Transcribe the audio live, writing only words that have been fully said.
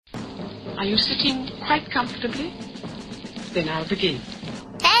Are you sitting quite comfortably? Then I'll begin.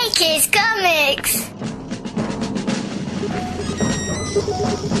 Hey Kids Comics!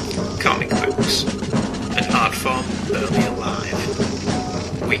 Comic books, an art form early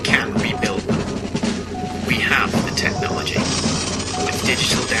alive. We can rebuild them. We have the technology. With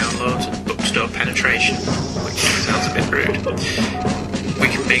digital downloads and bookstore penetration, which sounds a bit rude, we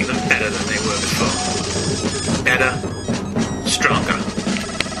can make them better than they were before. Better, stronger,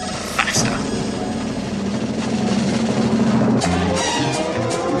 faster.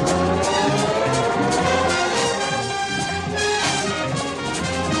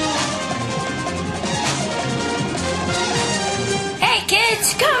 Hey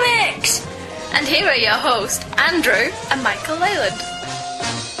Kids Comics! And here are your hosts, Andrew and Michael Leyland.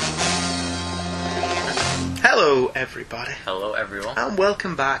 Hello everybody. Hello everyone. And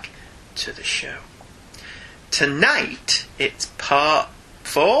welcome back to the show. Tonight, it's part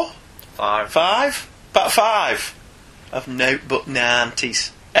 4? 5. Part 5 of Note But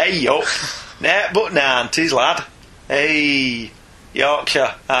 90's. Hey up! Note But 90's, lad. Hey,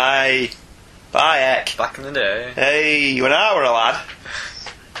 Yorkshire. Hey, Bayek. Back in the day. Hey, when I were a lad.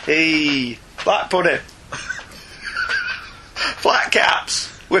 Hey, black pudding. Flat caps.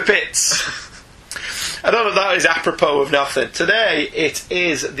 Whippets. I don't know if that is apropos of nothing. Today, it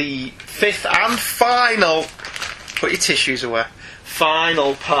is the 5th and final, put your tissues away,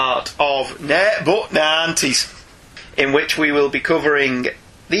 final part of Note But 90's, in which we will be covering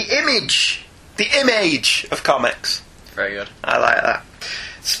the image of comics. Very good. I like that.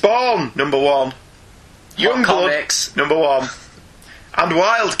 Spawn, number 1. Youngblood, comics. number 1. And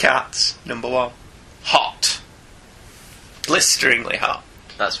Wildcats, number 1. Hot. Blisteringly hot.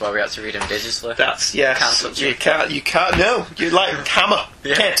 That's why we had to read them digitally. That's, yes. Can't touch you it. can't, no. You're like hammer.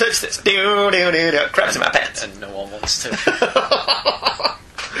 Yeah. Can't touch this. Cracks in my pants. And no one wants to.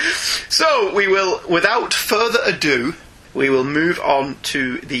 So, we will, without further ado, we will move on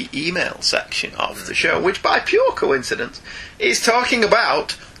to the email section of the show, which by pure coincidence is talking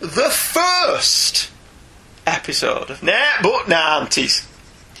about the first episode of Note But 90's,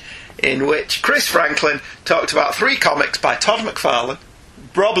 in which Chris Franklin talked about 3 comics by Todd McFarlane,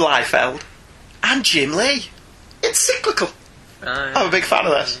 Rob Liefeld, and Jim Lee. It's cyclical. I'm a big fan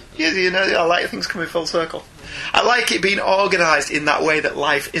of this. You know, I like things coming full circle. I like it being organised in that way that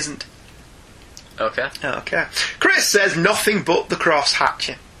life isn't. Okay. Chris says nothing but the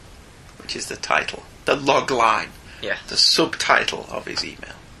cross-hatching, which is the title, the log line, the subtitle of his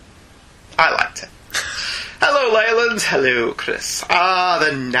email. I liked it. Hello, Leyland. Hello, Chris. The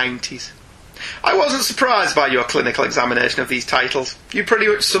 90's. I wasn't surprised by your clinical examination of these titles. You pretty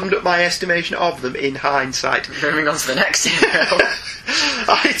much summed up my estimation of them in hindsight. Moving on to the next email.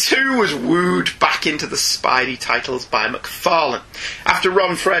 I too was wooed back into the Spidey titles by McFarlane. After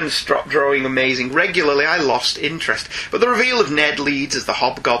Ron Friend stopped drawing Amazing regularly, I lost interest. But the reveal of Ned Leeds as the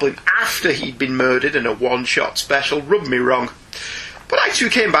Hobgoblin after he'd been murdered in a one-shot special rubbed me wrong. But I too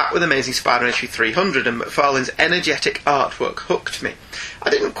came back with Amazing Spider-Man issue 300, and McFarlane's energetic artwork hooked me. I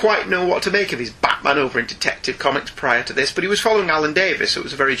didn't quite know what to make of his Batman over in Detective Comics prior to this, but he was following Alan Davis, so it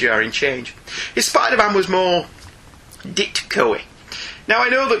was a very jarring change. His Spider-Man was more Ditko-y. Now, I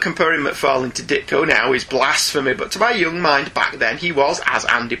know that comparing McFarlane to Ditko now is blasphemy, but to my young mind back then, he was, as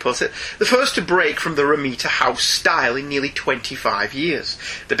Andy put it, the first to break from the Romita House style in nearly 25 years.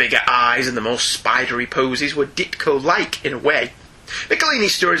 The bigger eyes and the more spidery poses were Ditko-like in a way.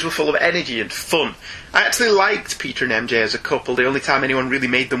 Michelini's stories were full of energy and fun. I actually liked Peter and MJ as a couple, the only time anyone really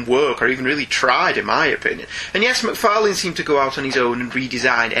made them work, or even really tried, in my opinion. And yes, McFarlane seemed to go out on his own and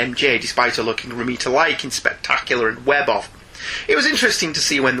redesign MJ, despite her looking Romita-like in Spectacular and Web-Off. It was interesting to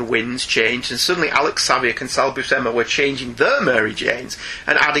see when the winds changed, and suddenly Alex Saviuk and Sal Buscema were changing their Mary Janes,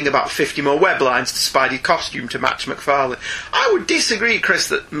 and adding about 50 more web lines to Spidey's costume to match McFarlane. I would disagree, Chris,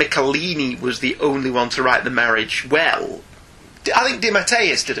 that Michelini was the only one to write the marriage well. I think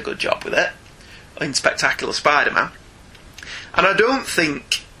DeMatteis did a good job with it in Spectacular Spider-Man, and I don't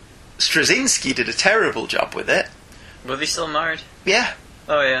think Straczynski did a terrible job with it. Were they still married? Yeah.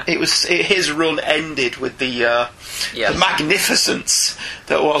 Oh yeah. His run ended with the magnificence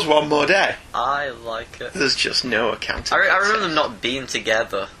that was One More Day. I like it. There's just no accounting. I remember them not being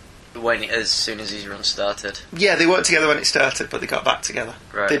together as soon as his run started. Yeah, they weren't together when it started, but they got back together.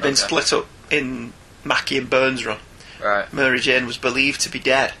 Right. They'd been split up in Mackie and Burns' run. Right. Mary Jane was believed to be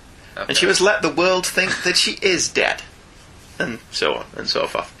dead. Okay. And she was let the world think that she is dead. And so on and so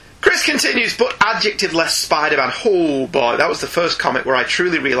forth. Chris continues, but adjective-less Spider-Man. Oh boy, that was the first comic where I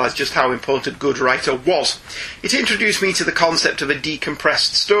truly realised just how important good writer was. It introduced me to the concept of a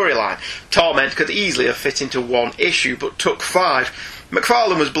decompressed storyline. Torment could easily have fit into one issue, but took 5.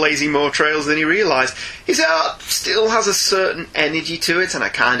 McFarlane was blazing more trails than he realised. His art still has a certain energy to it, and I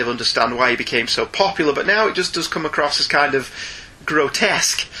kind of understand why he became so popular, but now it just does come across as kind of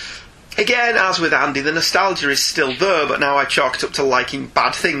grotesque. Again, as with Andy, the nostalgia is still there, but now I chalked up to liking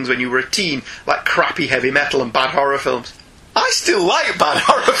bad things when you were a teen, like crappy heavy metal and bad horror films. I still like bad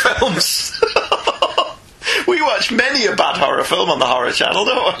horror films. We watch many a bad horror film on the Horror Channel,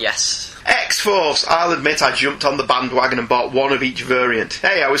 don't we? Yes. X-Force. I'll admit I jumped on the bandwagon and bought one of each variant.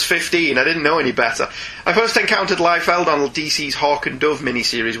 Hey, I was 15, I didn't know any better. I first encountered Liefeld on DC's Hawk and Dove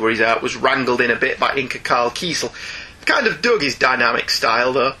miniseries, where his art was wrangled in a bit by inker Carl Kiesel. Kind of dug his dynamic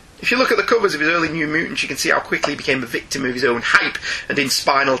style, though. If you look at the covers of his early New Mutants, you can see how quickly he became a victim of his own hype, and in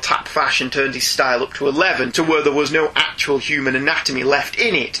Spinal Tap fashion turned his style up to 11, to where there was no actual human anatomy left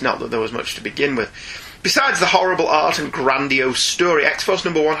in it, not that there was much to begin with. Besides the horrible art and grandiose story, X-Force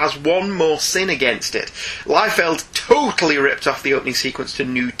 #1 has one more sin against it. Liefeld totally ripped off the opening sequence to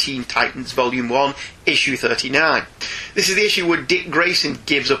New Teen Titans Volume 1, Issue 39. This is the issue where Dick Grayson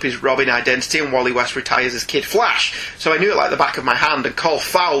gives up his Robin identity and Wally West retires as Kid Flash, so I knew it like the back of my hand and called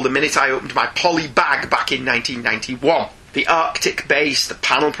foul the minute I opened my Polly bag back in 1991. The Arctic base, the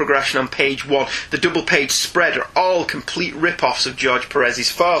panel progression on page 1, the double-page spread are all complete rip-offs of George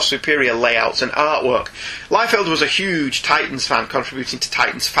Perez's far superior layouts and artwork. Liefeld was a huge Titans fan, contributing to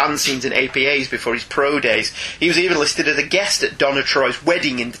Titans fanzines and APAs before his pro days. He was even listed as a guest at Donna Troy's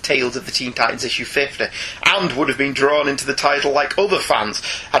wedding in the Tales of the Teen Titans issue 50, and would have been drawn into the title like other fans,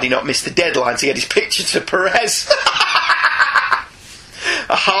 had he not missed the deadline to get his picture to Perez.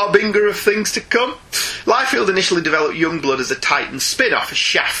 A harbinger of things to come. Liefeld initially developed Youngblood as a Titan spin-off,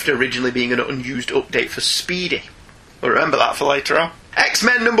 Shaft originally being an unused update for Speedy. We'll remember that for later on.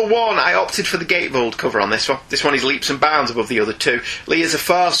 X-Men #1, I opted for the Gatefold cover on this one. This one is leaps and bounds above the other two. Lee is a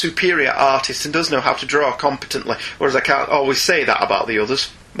far superior artist and does know how to draw competently, whereas I can't always say that about the others.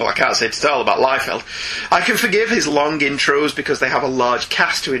 Well, I can't say it at all about Liefeld. I can forgive his long intros because they have a large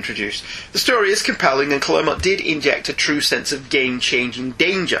cast to introduce. The story is compelling, and Claremont did inject a true sense of game-changing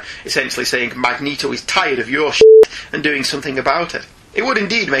danger, essentially saying Magneto is tired of your shit and doing something about it. It would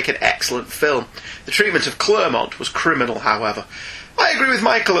indeed make an excellent film. The treatment of Claremont was criminal, however. I agree with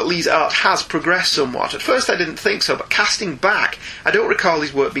Michael that Lee's art has progressed somewhat. At first I didn't think so, but casting back, I don't recall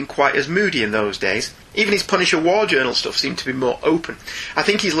his work being quite as moody in those days. Even his Punisher War Journal stuff seemed to be more open. I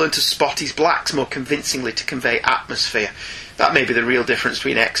think he's learned to spot his blacks more convincingly to convey atmosphere. That may be the real difference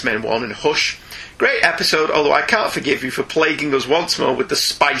between X-Men 1 and Hush. Great episode, although I can't forgive you for plaguing us once more with the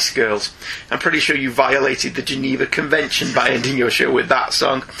Spice Girls. I'm pretty sure you violated the Geneva Convention by ending your show with that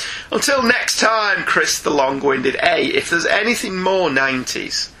song. Until next time, Chris the Long-Winded A, if there's anything more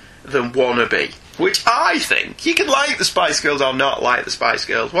 90s than Wannabe, which I think, you can like the Spice Girls or not like the Spice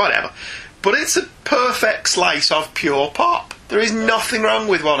Girls, whatever, but it's a perfect slice of pure pop. There is nothing wrong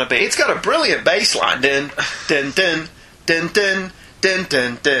with Wannabe. It's got a brilliant bass line. Dun, dun, dun, dun, dun. Dun,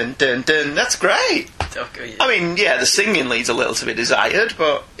 dun, dun, dun, dun. That's great. Okay, yeah. I mean, yeah, the singing leaves a little to be desired,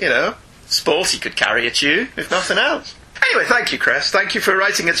 but, you know, Sporty could carry a tune, if nothing else. Anyway, thank you, Chris. Thank you for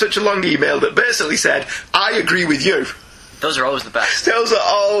writing in such a long email that basically said, I agree with you. Those are always the best. Those are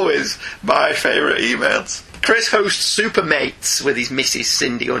always my favourite emails. Chris hosts Super Mates with his Mrs.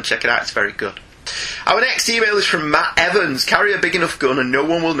 Cindy. Go and check it out, it's very good. Our next email is from Matt Evans. Carry a big enough gun and no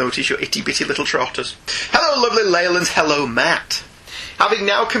one will notice your itty-bitty little trotters. Hello, lovely Leylands. Hello, Matt. Having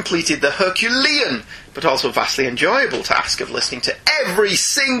now completed the Herculean, but also vastly enjoyable task of listening to every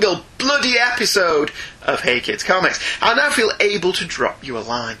single bloody episode of Hey Kids Comics, I now feel able to drop you a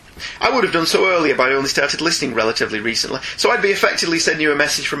line. I would have done so earlier, but I only started listening relatively recently, so I'd be effectively sending you a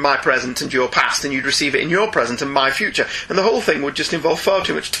message from my present and your past, and you'd receive it in your present and my future, and the whole thing would just involve far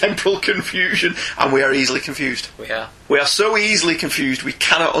too much temporal confusion, and we are easily confused. We are so easily confused we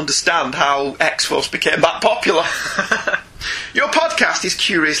cannot understand how X-Force became that popular. Your podcast is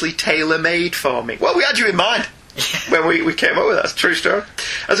curiously tailor-made for me. Well, we had you in mind when we came up with that. It's a true story.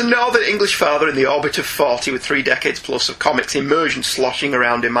 As a Northern English father in the orbit of 40 with 3 decades plus of comics immersion sloshing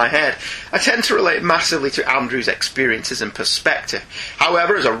around in my head, I tend to relate massively to Andrew's experiences and perspective.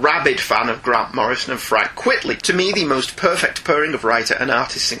 However, as a rabid fan of Grant Morrison and Frank Quitely, to me the most perfect pairing of writer and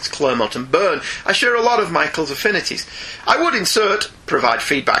artist since Claremont and Byrne, I share a lot of Michael's affinities. I would provide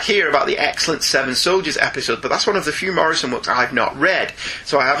feedback here about the excellent Seven Soldiers episode, but that's one of the few Morrison books I've not read,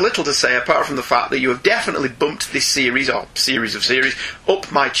 so I have little to say apart from the fact that you have definitely bumped this series, or series of series,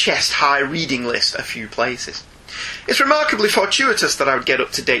 up my chest-high reading list a few places. It's remarkably fortuitous that I would get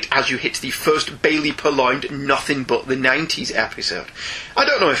up to date as you hit the first Bailey purloined Nothing But the 90's episode. I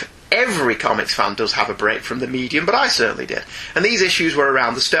don't know if every comics fan does have a break from the medium, but I certainly did, and these issues were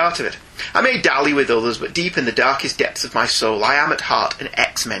around the start of it. I may dally with others, but deep in the darkest depths of my soul, I am at heart an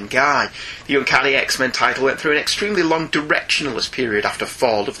X-Men guy. The Uncanny X-Men title went through an extremely long directionless period after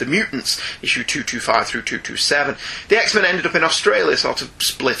Fall of the Mutants, issue 225 through 227. The X-Men ended up in Australia, sort of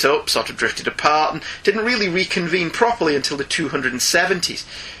split up, sort of drifted apart, and didn't really reconvene properly until the 270s.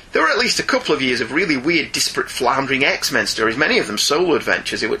 There were at least a couple of years of really weird, disparate, floundering X-Men stories, many of them solo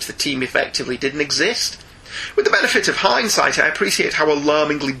adventures in which the team effectively didn't exist. With the benefit of hindsight, I appreciate how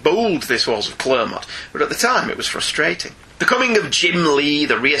alarmingly bold this was of Claremont, but at the time it was frustrating. The coming of Jim Lee,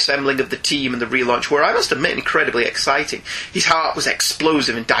 the reassembling of the team and the relaunch were, I must admit, incredibly exciting. His heart was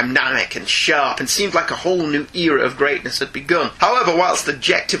explosive and dynamic and sharp and seemed like a whole new era of greatness had begun. However, whilst the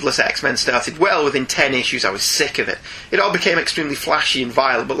Objectiveless X-Men started well, within 10 issues I was sick of it. It all became extremely flashy and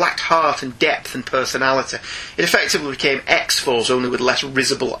violent, but lacked heart and depth and personality. It effectively became X-Force, only with less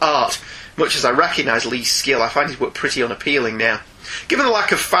risible art. Much as I recognise Lee's skill, I find his work pretty unappealing now. Given the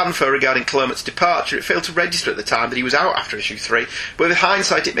lack of fanfare regarding Claremont's departure, it failed to register at the time that he was out after issue 3, but with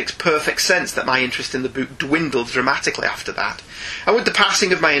hindsight it makes perfect sense that my interest in the book dwindled dramatically after that. And with the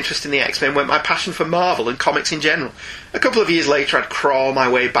passing of my interest in the X-Men went my passion for Marvel and comics in general. A couple of years later I'd crawl my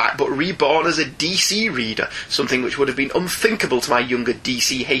way back, but reborn as a DC reader, something which would have been unthinkable to my younger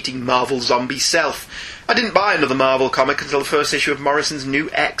DC-hating Marvel zombie self. I didn't buy another Marvel comic until the first issue of Morrison's New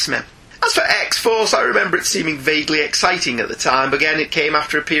X-Men. As for X-Force, I remember it seeming vaguely exciting at the time, but again it came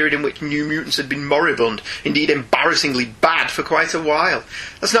after a period in which New Mutants had been moribund, indeed embarrassingly bad for quite a while.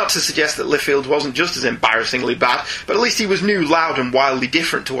 That's not to suggest that Liefeld wasn't just as embarrassingly bad, but at least he was new, loud and wildly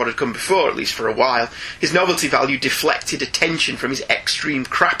different to what had come before, at least for a while. His novelty value deflected attention from his extreme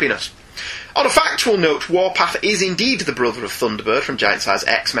crappiness. On a factual note, Warpath is indeed the brother of Thunderbird from Giant Size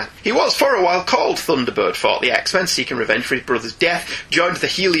X-Men. He was for a while called Thunderbird, fought the X-Men seeking revenge for his brother's death, joined the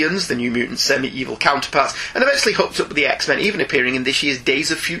Hellions, the New Mutants' semi-evil counterparts, and eventually hooked up with the X-Men, even appearing in this year's Days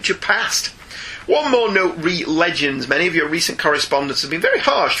of Future Past. One more note re Legends. Many of your recent correspondents have been very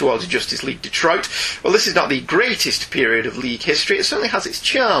harsh towards Justice League Detroit. Well, this is not the greatest period of League history. It certainly has its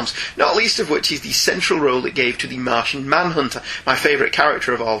charms, not least of which is the central role it gave to the Martian Manhunter, my favourite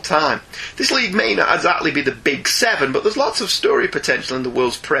character of all time. This League may not exactly be the Big Seven, but there's lots of story potential in the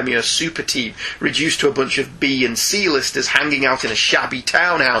world's premier super team, reduced to a bunch of B and C-listers hanging out in a shabby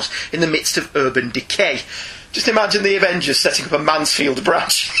townhouse in the midst of urban decay. Just imagine the Avengers setting up a Mansfield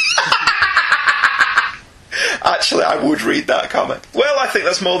branch. Actually, I would read that comic. Well, I think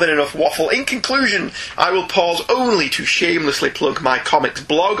that's more than enough waffle. In conclusion, I will pause only to shamelessly plug my comics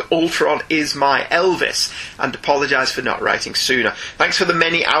blog, Ultron is my Elvis, and apologise for not writing sooner. Thanks for the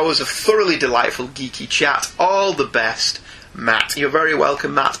many hours of thoroughly delightful geeky chat. All the best, Matt. You're very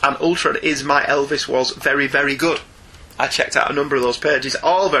welcome, Matt, and Ultron is my Elvis was very, very good. I checked out a number of those pages,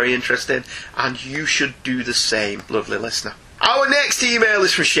 all very interesting, and you should do the same, lovely listener. Our next email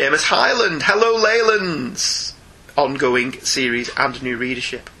is from Seamus Highland. Hello, Leylands. Ongoing series and new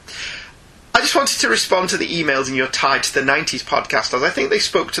readership. I just wanted to respond to the emails in your Tied to the 90's podcast, as I think they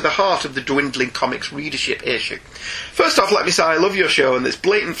spoke to the heart of the dwindling comics readership issue. First off, let me say I love your show, and this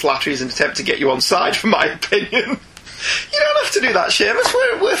blatant flattery is an attempt to get you on side for my opinion. You don't have to do that,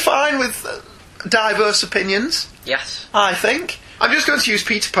 Seamus. We're fine with diverse opinions. Yes. I think. I'm just going to use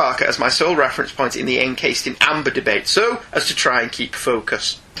Peter Parker as my sole reference point in the encased in amber debate, so as to try and keep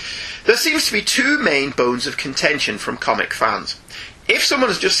focus. There seems to be two main bones of contention from comic fans. If someone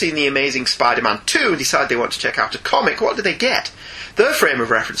has just seen The Amazing Spider-Man 2 and decide they want to check out a comic, what do they get? Their frame of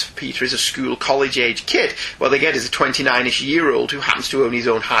reference for Peter is a school college-age kid. What they get is a 29-ish-year-old who happens to own his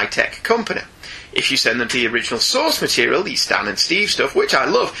own high-tech company. If you send them the original source material, the Stan and Steve stuff, which I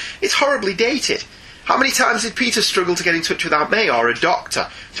love, it's horribly dated. How many times did Peter struggle to get in touch with Aunt May or a doctor?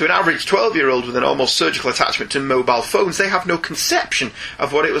 To an average 12-year-old with an almost surgical attachment to mobile phones, they have no conception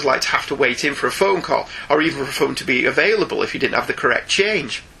of what it was like to have to wait in for a phone call, or even for a phone to be available if you didn't have the correct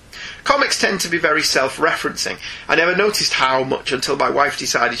change. Comics tend to be very self-referencing. I never noticed how much until my wife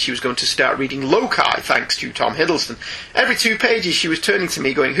decided she was going to start reading Loci, thanks to Tom Hiddleston. Every 2 pages she was turning to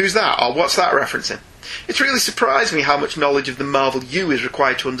me going, "Who's that?" or "What's that referencing?" It's really surprised me how much knowledge of the Marvel U is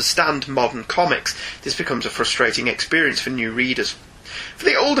required to understand modern comics. This becomes a frustrating experience for new readers. For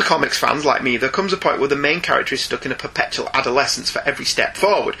the older comics fans like me, there comes a point where the main character is stuck in a perpetual adolescence for every step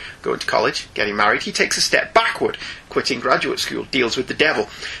forward. Going to college, getting married, he takes a step backward. Quitting graduate school, deals with the devil.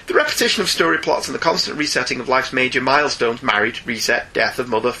 The repetition of story plots and the constant resetting of life's major milestones, married, reset, death of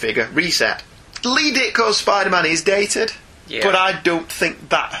mother figure, reset. Lee Ditko's Spider-Man is dated, but I don't think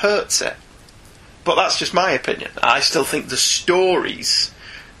that hurts it. But that's just my opinion. I still think the stories,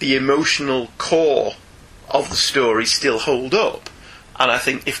 the emotional core of the story still hold up. And I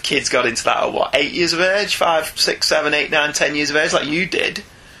think if kids got into that at, 8 years of age, 5, 6, 7, 8, 9, 10 years of age, like you did,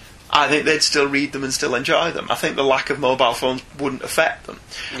 I think they'd still read them and still enjoy them. I think the lack of mobile phones wouldn't affect them.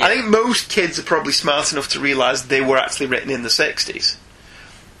 Yeah. I think most kids are probably smart enough to realise they were actually written in the 60s.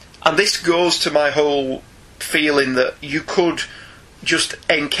 And this goes to my whole feeling that you could just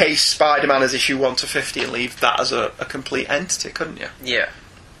encase Spider-Man as issue 1 to 50 and leave that as a complete entity, couldn't you? Yeah.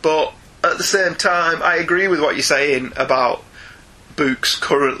 But at the same time, I agree with what you're saying about books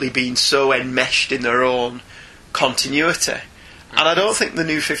currently being so enmeshed in their own continuity. And I don't think the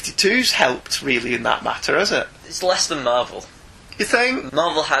New 52's helped really in that matter, has it? It's less than Marvel. You think?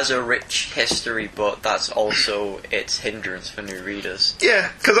 Marvel has a rich history, but that's also its hindrance for new readers.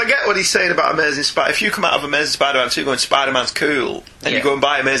 Yeah, because I get what he's saying about Amazing Spider. If you come out of Amazing Spider-Man 2 going, Spider-Man's cool, and you go and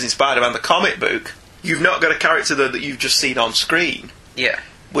buy Amazing Spider-Man, the comic book, you've not got a character there that you've just seen on screen. Yeah.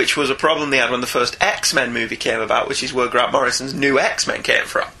 Which was a problem they had when the first X-Men movie came about, which is where Grant Morrison's new X-Men came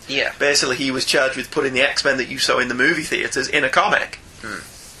from. Yeah. Basically, he was charged with putting the X-Men that you saw in the movie theatres in a comic.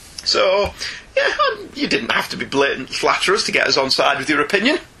 So, yeah, you didn't have to be blatant flatterers to get us on side with your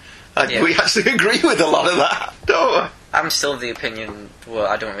opinion. We actually agree with a lot of that, don't we? I'm still of the opinion, well,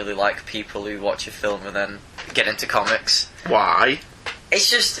 I don't really like people who watch a film and then get into comics. Why? It's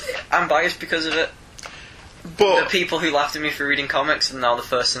just, I'm biased because of it. But the people who laughed at me for reading comics are now the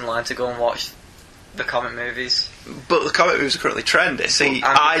first in line to go and watch the comic movies. But the comic movies are currently trendy. See,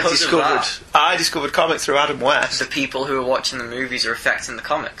 I discovered comics through Adam West. The people who are watching the movies are affecting the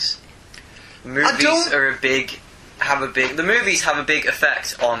comics. The movies the movies have a big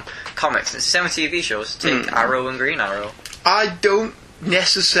effect on comics. It's the same with TV shows. Take Arrow and Green Arrow. I don't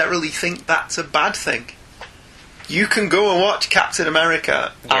necessarily think that's a bad thing. You can go and watch Captain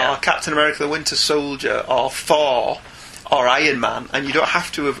America, or Captain America the Winter Soldier, or Thor, or Iron Man, and you don't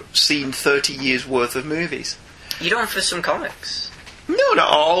have to have seen 30 years worth of movies. You don't for some comics. No, not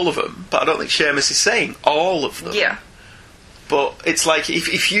all of them, but I don't think Seamus is saying all of them. Yeah. But it's like,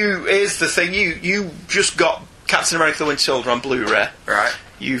 if you... Here's the thing, you just got Captain America the Winter Soldier on Blu-ray. Right.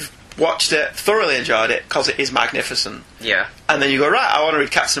 You've watched it, thoroughly enjoyed it, because it is magnificent. Yeah. And then you go, right, I want to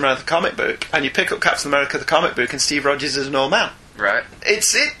read Captain America the comic book, and you pick up Captain America the comic book, and Steve Rogers is an old man. Right.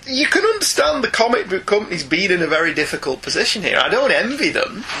 You can understand the comic book companies being in a very difficult position here. I don't envy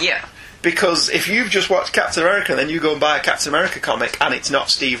them. Yeah. Because if you've just watched Captain America, and then you go and buy a Captain America comic, and it's not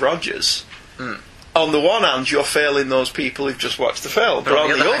Steve Rogers... On the one hand, you're failing those people who've just watched the film, but on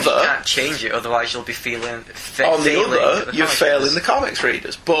the other, you can't change it. Otherwise, you'll be feeling. On the other, you're failing the comics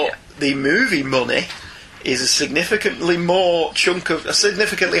readers. But the movie money is a significantly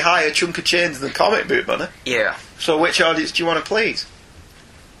higher chunk of change than comic book money. Yeah. So, which audience do you want to please?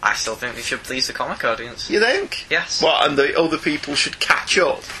 I still think they should please the comic audience. You think? Yes. What? And the other people should catch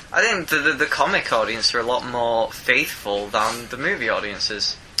up? I think the comic audience are a lot more faithful than the movie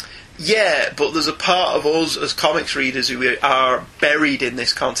audiences. Yeah, but there's a part of us as comics readers who are buried in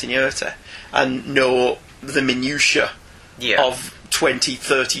this continuity and know the minutiae of 20,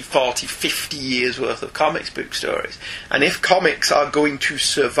 30, 40, 50 years worth of comics book stories. And if comics are going to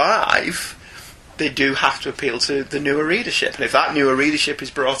survive, they do have to appeal to the newer readership. And if that newer readership is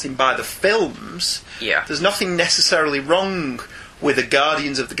brought in by the films, there's nothing necessarily wrong with a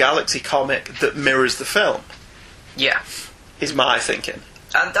Guardians of the Galaxy comic that mirrors the film. Yeah. Is my thinking.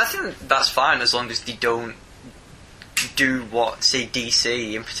 And I think that's fine as long as they don't do what, say,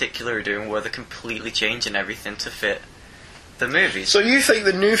 DC in particular are doing, where they're completely changing everything to fit the movies. So you think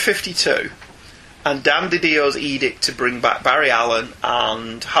the New 52 and Dan DiDio's edict to bring back Barry Allen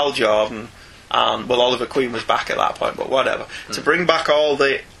and Hal Jordan and, well, Oliver Queen was back at that point, but whatever, to bring back all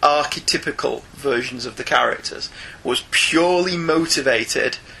the archetypical versions of the characters was purely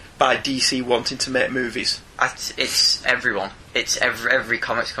motivated by DC wanting to make movies? It's everyone. It's every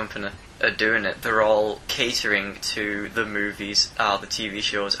comics company are doing it. They're all catering to the movies, the TV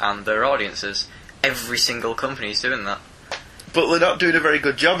shows, and their audiences. Every single company is doing that. But they're not doing a very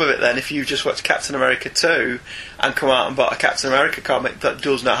good job of it then if you just watch Captain America 2 and come out and bought a Captain America comic that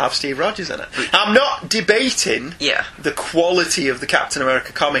does not have Steve Rogers in it. I'm not debating the quality of the Captain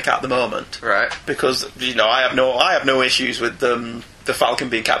America comic at the moment. Right. Because, I have no issues with the Falcon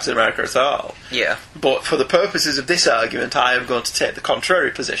being Captain America at all. Yeah. But for the purposes of this argument, I am going to take the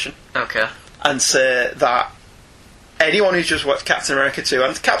contrary position. Okay. And say that anyone who's just watched Captain America 2,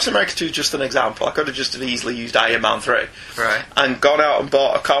 and Captain America 2 is just an example, I could have just easily used Iron Man 3, right, and gone out and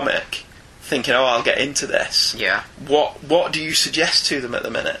bought a comic thinking, oh, I'll get into this. Yeah. What do you suggest to them at the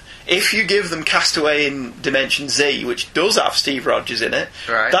minute? If you give them Castaway in Dimension Z, which does have Steve Rogers in it,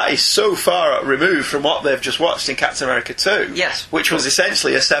 right, that is so far removed from what they've just watched in Captain America 2, yes, which was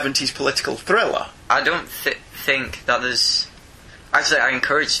essentially a 70s political thriller. I don't think that there's... Actually, I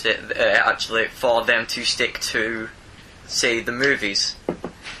encouraged it, actually, for them to stick to, say, the movies.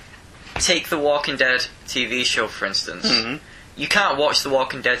 Take the Walking Dead TV show, for instance. Mm-hmm. You can't watch the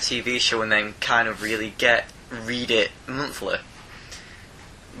Walking Dead TV show and then kind of really read it monthly.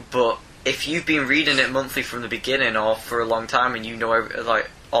 But if you've been reading it monthly from the beginning or for a long time and you know like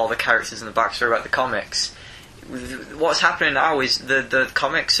all the characters in the backstory about the comics, what's happening now is the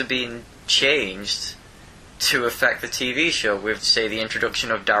comics are being changed to affect the TV show with, say, the introduction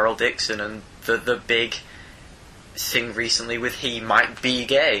of Daryl Dixon and the big thing recently with he might be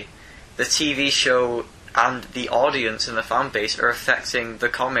gay. The TV show and the audience and the fan base are affecting the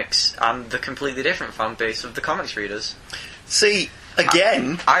comics and the completely different fan base of the comics readers. See,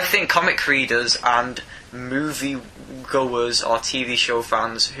 again... I think comic readers and movie goers or TV show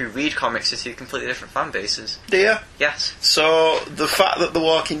fans who read comics are two completely different fan bases. Do you? Yes. So, the fact that The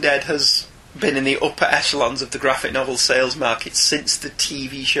Walking Dead has been in the upper echelons of the graphic novel sales market since the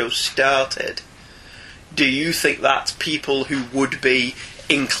TV show started, do you think that's people who would be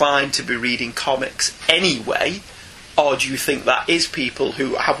inclined to be reading comics anyway, or do you think that is people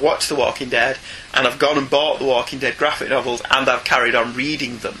who have watched The Walking Dead and have gone and bought The Walking Dead graphic novels and have carried on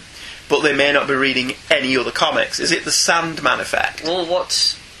reading them, but they may not be reading any other comics? Is it the Sandman effect? Well,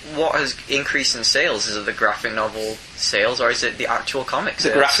 what has increased in sales? Is it the graphic novel sales, or is it the actual comic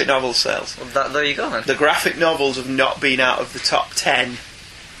sales? The graphic novel sales. Well, there you go then. The graphic novels have not been out of the top 10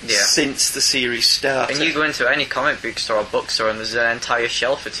 since the series started. And you go into any comic book store or bookstore and there's an entire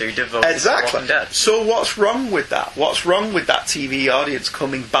shelf or two devoted to Walking Dead. So what's wrong with that? What's wrong with that TV audience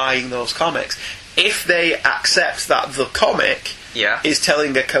buying those comics? If they accept that the comic is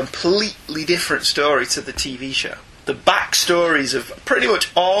telling a completely different story to the TV show. The backstories of pretty much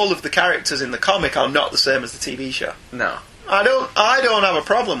all of the characters in the comic are not the same as the TV show. No. I don't have a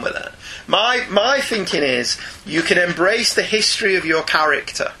problem with it. My thinking is you can embrace the history of your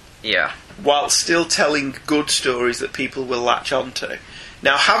character while still telling good stories that people will latch onto.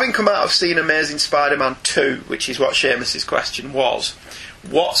 Now, having come out of seeing Amazing Spider-Man 2, which is what Seamus's question was,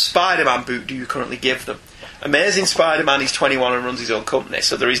 what Spider-Man boot do you currently give them? Amazing Spider-Man is 21 and runs his own company,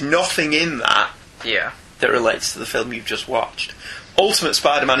 so there is nothing in that that relates to the film you've just watched. Ultimate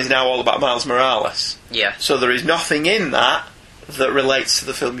Spider-Man is now all about Miles Morales. Yeah. So there is nothing in that relates to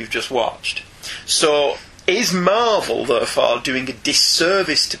the film you've just watched. So is Marvel, therefore, doing a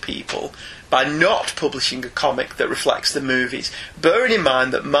disservice to people by not publishing a comic that reflects the movies? Bearing in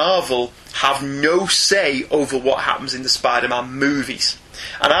mind that Marvel have no say over what happens in the Spider-Man movies.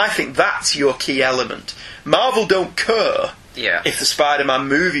 And I think that's your key element. Marvel don't care if the Spider-Man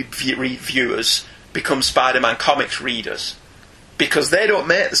movie viewers become Spider-Man comics readers. Because they don't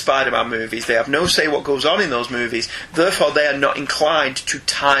make the Spider-Man movies, they have no say what goes on in those movies, therefore they are not inclined to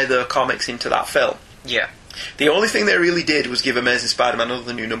tie their comics into that film. Yeah. The only thing they really did was give Amazing Spider-Man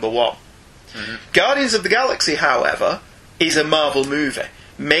another new number 1. Mm-hmm. Guardians of the Galaxy, however, is a Marvel movie,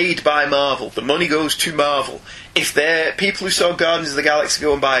 made by Marvel. The money goes to Marvel. If they're people who saw Guardians of the Galaxy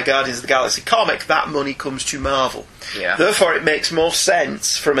go and buy a Guardians of the Galaxy comic, that money comes to Marvel. Yeah. Therefore, it makes more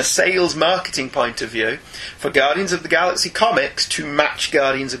sense from a sales marketing point of view for Guardians of the Galaxy comics to match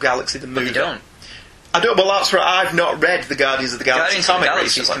Guardians of the Galaxy the movie. But they don't. I don't. Well, that's right. I've not read the Guardians of the Galaxy comic Guardians recently. of the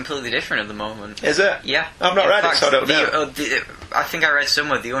Galaxy is completely different at the moment. Is it? Yeah. I've not read it, so I don't know. I think I read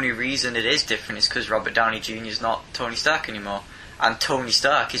somewhere the only reason it is different is because Robert Downey Jr. is not Tony Stark anymore. And Tony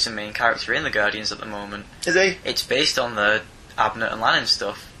Stark is the main character in the Guardians at the moment. Is he? It's based on the Abnett and Lanning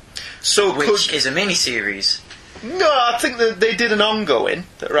stuff, so which is a mini-series. No, I think that they did an ongoing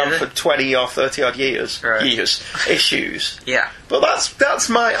that ran for 20 or 30 odd years, issues. Yeah. But that's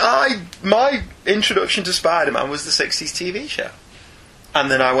my introduction to Spider-Man was the 60s TV show.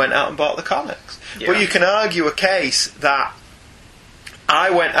 And then I went out and bought the comics. Yeah. But you can argue a case that I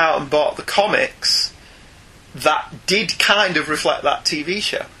went out and bought the comics that did kind of reflect that TV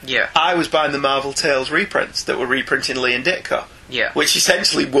show. Yeah. I was buying the Marvel Tales reprints that were reprinting Lee and Ditko. Yeah. Which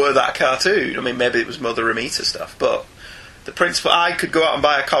essentially were that cartoon. I mean, maybe it was Mother Ramita stuff, but the principle, I could go out and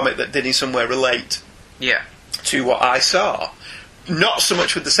buy a comic that did in some way relate to what I saw. Not so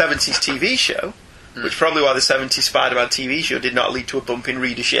much with the 70s TV show, which is probably why the 70s Spider-Man TV show did not lead to a bump in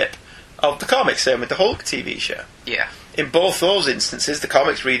readership of the comics, same with the Hulk TV show. Yeah. In both those instances, the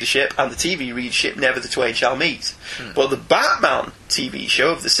comics readership and the TV readership, never the twain shall meet. But the Batman TV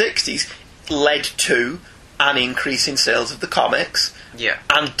show of the 60s led to an increase in sales of the comics. Yeah.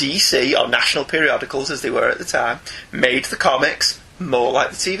 And DC, or national periodicals as they were at the time, made the comics more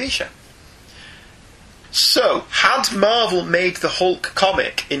like the TV show. So, had Marvel made the Hulk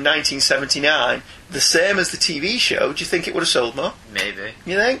comic in 1979 the same as the TV show, do you think it would have sold more? Maybe.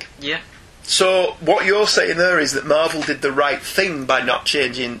 You think? Yeah. So, what you're saying there is that Marvel did the right thing by not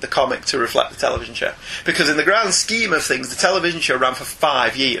changing the comic to reflect the television show. Because in the grand scheme of things, the television show ran for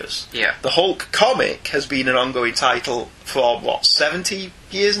 5 years. Yeah. The Hulk comic has been an ongoing title for, 70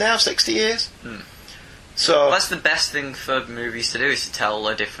 years now? 60 years? Mm. So... Well, that's the best thing for movies to do, is to tell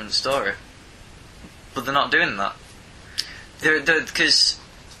a different story. But they're not doing that. Because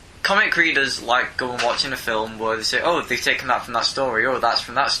comic readers like go and watching a film where they say, oh, they've taken that from that story, oh, that's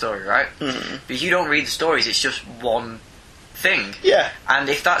from that story, right? Mm. But you don't read the stories, it's just one thing. Yeah. And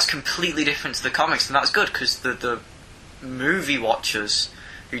if that's completely different to the comics, then that's good, because the movie watchers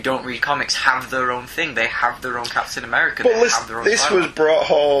who don't read comics have their own thing. They have their own Captain America, they have their own this Spider-Man. was brought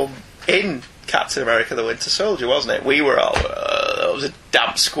home in Captain America the Winter Soldier, wasn't it? We were all, that was a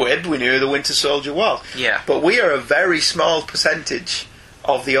damp squib, we knew who the Winter Soldier was. Yeah. But we are a very small percentage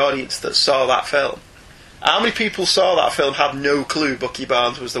of the audience that saw that film. How many people saw that film had no clue Bucky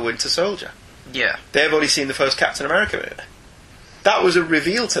Barnes was the Winter Soldier? Yeah. They've only seen the first Captain America movie. That was a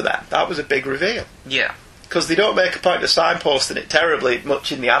reveal to them. That was a big reveal. Yeah. Because they don't make a point of signposting it terribly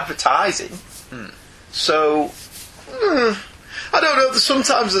much in the advertising. Mm. So... I don't know,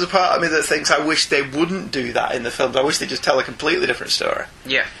 sometimes there's a part of me that thinks I wish they wouldn't do that in the films. I wish they'd just tell a completely different story.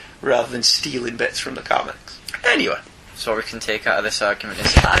 Yeah. Rather than stealing bits from the comics. Anyway. So what we can take out of this argument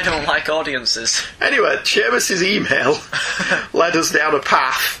is, I don't like audiences. Anyway, Seamus's email led us down a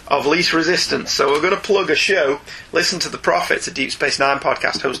path of least resistance. So we're going to plug a show, Listen to the Prophets, a Deep Space Nine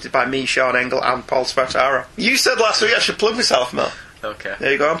podcast hosted by me, Sean Engel, and Paul Spartaro. You said last week I should plug myself more. Okay.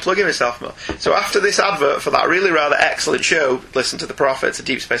 There you go, I'm plugging myself more. So after this advert for that really rather excellent show, Listen to the Prophets, a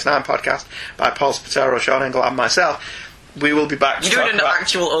Deep Space Nine podcast by Paul Spartaro, Sean Engel, and myself, we will be back to You're talk doing an about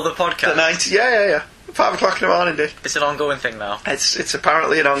actual other podcast? the 90s. Yeah. 5 o'clock in the morning, dude. It's an ongoing thing now. It's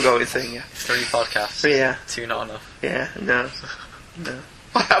apparently an ongoing thing, yeah. 3 podcasts. Yeah. 2 not enough. Yeah, no.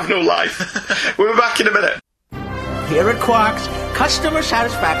 I have no life. We'll be back in a minute. Here at Quark's, customer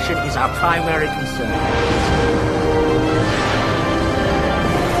satisfaction is our primary concern.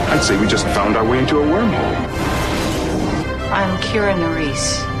 I'd say we just found our way into a wormhole. I'm Kira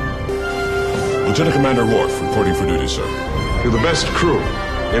Nerys. Lieutenant Commander Worf, reporting for duty, sir. You're the best crew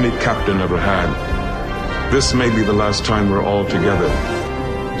any captain ever had. This may be the last time we're all together.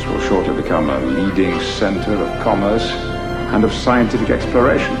 This will shortly become a leading center of commerce and of scientific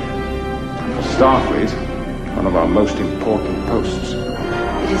exploration. And for Starfleet, one of our most important posts.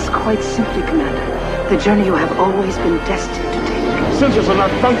 It is quite simply, Commander, the journey you have always been destined to take. Sensors are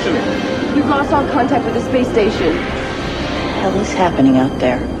not functioning. We've lost all contact with the space station. What the hell is happening out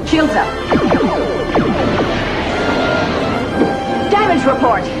there? Shields up. Damage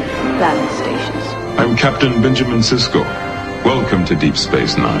report. Balance stations. I'm Captain Benjamin Sisko. Welcome to Deep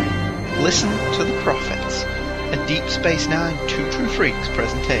Space Nine. Listen to the Prophets, a Deep Space Nine Two True Freaks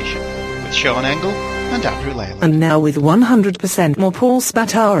presentation with Sean Engel and Andrew Leyland. And now with 100% more Paul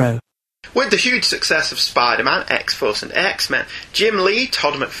Spartaro. With the huge success of Spider-Man, X-Force and X-Men, Jim Lee,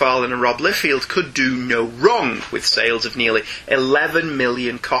 Todd McFarlane and Rob Liefeld could do no wrong with sales of nearly 11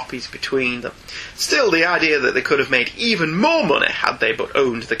 million copies between them. Still, the idea that they could have made even more money had they but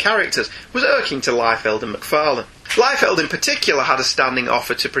owned the characters was irking to Liefeld and McFarlane. Liefeld in particular had a standing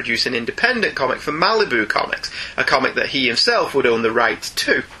offer to produce an independent comic for Malibu Comics, a comic that he himself would own the rights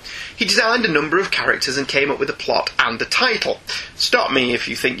to. He designed a number of characters and came up with a plot and a title. Stop me if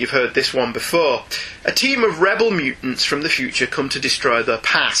you think you've heard this one before. A team of rebel mutants from the future come to destroy their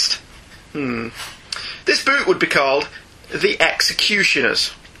past. This book would be called The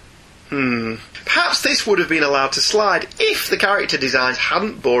Executioners. Perhaps this would have been allowed to slide if the character designs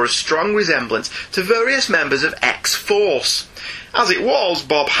hadn't bore a strong resemblance to various members of X-Force. As it was,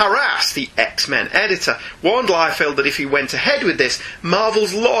 Bob Harras, the X-Men editor, warned Liefeld that if he went ahead with this,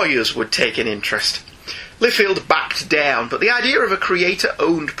 Marvel's lawyers would take an interest. Liefeld backed down, but the idea of a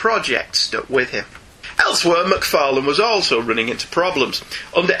creator-owned project stuck with him. Elsewhere, McFarlane was also running into problems.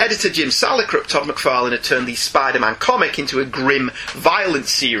 Under editor Jim Salicrup, Todd McFarlane had turned the Spider-Man comic into a grim, violent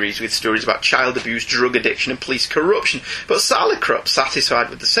series with stories about child abuse, drug addiction and police corruption, but Salicrup, satisfied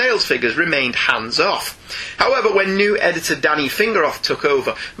with the sales figures, remained hands-off. However, when new editor Danny Fingeroth took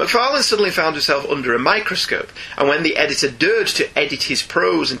over, McFarlane suddenly found himself under a microscope, and when the editor dared to edit his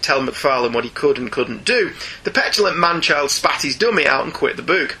prose and tell McFarlane what he could and couldn't do, the petulant man-child spat his dummy out and quit the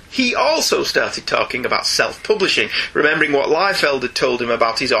book. He also started talking about self-publishing, remembering what Liefeld had told him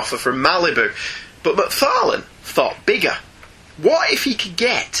about his offer from Malibu. But McFarlane thought bigger. What if he could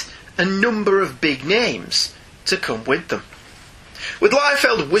get a number of big names to come with them? With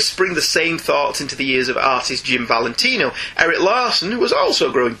Liefeld whispering the same thoughts into the ears of artist Jim Valentino, Eric Larson, who was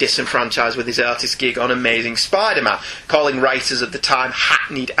also growing disenfranchised with his artist gig on Amazing Spider-Man, calling writers at the time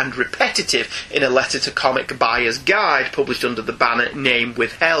hackneyed and repetitive in a letter to Comic Buyer's Guide published under the banner Name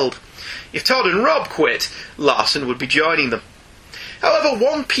Withheld. If Todd and Rob quit, Larson would be joining them. However,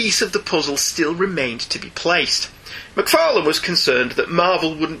 one piece of the puzzle still remained to be placed. McFarlane was concerned that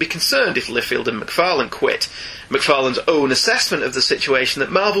Marvel wouldn't be concerned if Liefeld and McFarlane quit. McFarlane's own assessment of the situation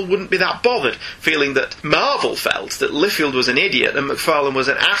that Marvel wouldn't be that bothered, feeling that Marvel felt that Liefeld was an idiot and McFarlane was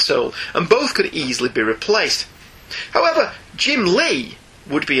an asshole, and both could easily be replaced. However, Jim Lee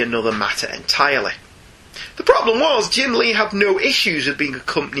would be another matter entirely. The problem was, Jim Lee had no issues with being a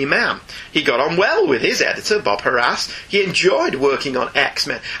company man. He got on well with his editor, Bob Harass. He enjoyed working on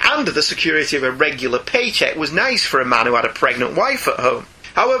X-Men, and the security of a regular paycheck was nice for a man who had a pregnant wife at home.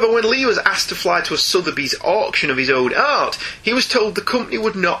 However, when Lee was asked to fly to a Sotheby's auction of his own art, he was told the company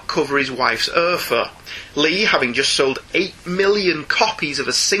would not cover his wife's airfare. Lee, having just sold 8 million copies of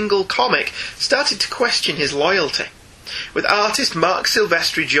a single comic, started to question his loyalty. With artist Mark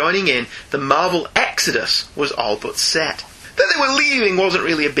Silvestri joining in, the Marvel exodus was all but set. That they were leaving wasn't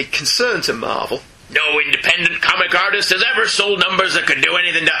really a big concern to Marvel. "No independent comic artist has ever sold numbers that could do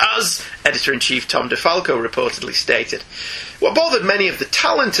anything to us," Editor-in-Chief Tom DeFalco reportedly stated. What bothered many of the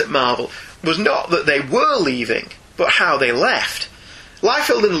talent at Marvel was not that they were leaving, but how they left.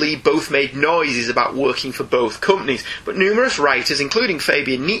 Liefeld and Lee both made noises about working for both companies, but numerous writers, including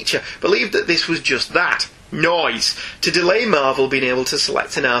Fabian Nietzsche, believed that this was just that. Noise, to delay Marvel being able to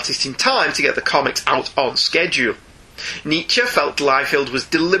select an artist in time to get the comics out on schedule. Nietzsche felt Liefeld was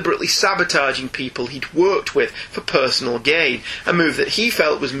deliberately sabotaging people he'd worked with for personal gain, a move that he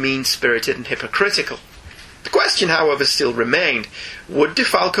felt was mean-spirited and hypocritical. The question, however, still remained. Would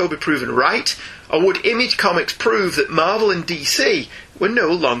DeFalco be proven right, or would Image Comics prove that Marvel and DC were no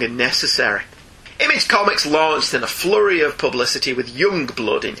longer necessary? Image Comics launched in a flurry of publicity with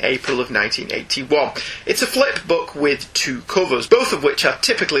Youngblood in April of 1981. It's a flip book with 2 covers, both of which are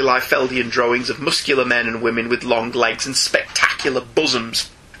typically Liefeldian drawings of muscular men and women with long legs and spectacular bosoms.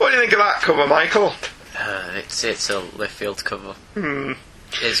 What do you think of that cover, Michael? It's a Liefeld cover.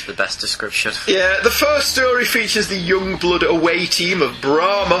 Is the best description. Yeah, the first story features the Youngblood away team of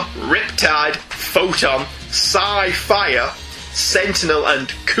Brahma, Riptide, Photon, Psi-Fire, Sentinel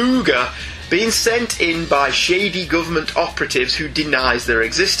and Cougar being sent in by shady government operatives who denies their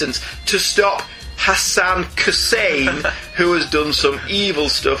existence to stop Hassan Hussein, who has done some evil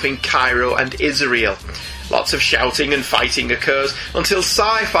stuff in Cairo and Israel. Lots of shouting and fighting occurs until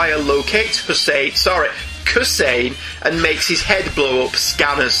Psi-Fire locates Hussein and makes his head blow up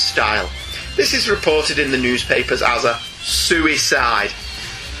Scanners style. This is reported in the newspapers as a suicide.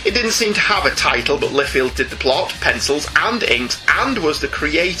 It didn't seem to have a title, but Liefeld did the plot, pencils and inks, and was the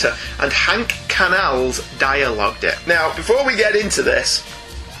creator, and Hank Canals dialogued it. Now, before we get into this,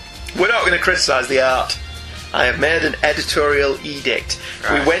 we're not going to criticise the art. I have made an editorial edict.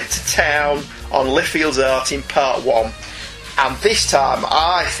 Right. We went to town on Liefeld's art in part 1, and this time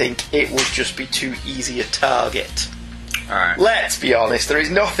I think it would just be too easy a target. Alright. Let's be honest, there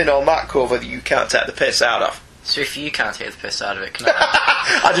is nothing on that cover that you can't take the piss out of. So if you can't take the piss out of it, can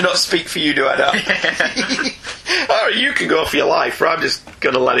I? I do not speak for you, do I not? Alright, you can go for your life, or I'm just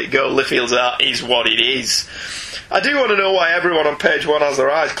going to let it go. Liefeld's art is what it is. I do want to know why everyone on page 1 has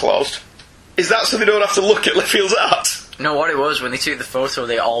their eyes closed. Is that so they don't have to look at Liefeld's art? No, what it was, when they took the photo,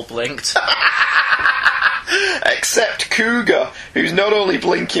 they all blinked. Except Cougar, who's not only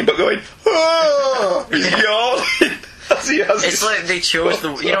blinking, but going, "Oh!" He's yawning. It's like they chose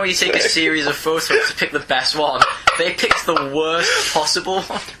the... You know, you take a series of photos to pick the best one. They picked the worst possible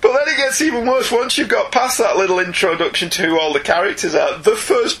one. But then it gets even worse once you've got past that little introduction to who all the characters are. The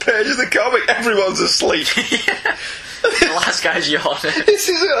first page of the comic, everyone's asleep. Yeah. The last guy's yawning. This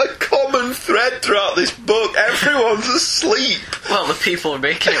is a common thread throughout this book. Everyone's asleep. Well, the people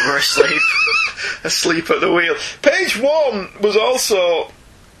making it were asleep. Asleep at the wheel. Page 1 was also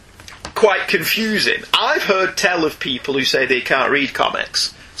quite confusing. I've heard tell of people who say they can't read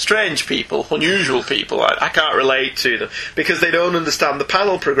comics. Strange people, unusual people. I can't relate to them because they don't understand the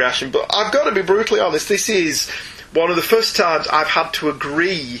panel progression. But I've got to be brutally honest, this is one of the first times I've had to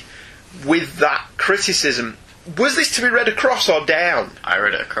agree with that criticism. Was this to be read across or down? I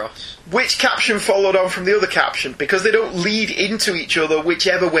read it across. Which caption followed on from the other caption? Because they don't lead into each other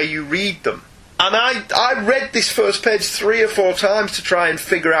whichever way you read them. And I read this first page 3 or 4 times to try and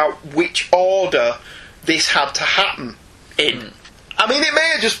figure out which order this had to happen in. I mean, it may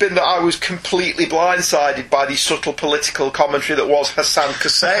have just been that I was completely blindsided by the subtle political commentary that was Hassan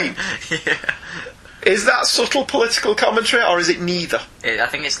Hussein. Yeah. Is that subtle political commentary, or is it neither? I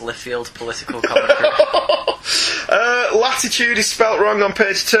think it's Liefeld political commentary. Latitude is spelt wrong on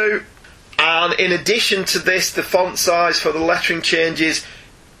page 2. And in addition to this, the font size for the lettering changes.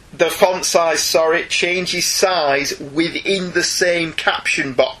 The font size, changes size within the same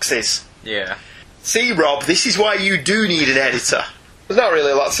caption boxes. Yeah. See, Rob, this is why you do need an editor. There's not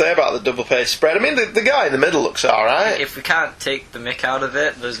really a lot to say about the double page spread. I mean, the guy in the middle looks alright. If we can't take the mick out of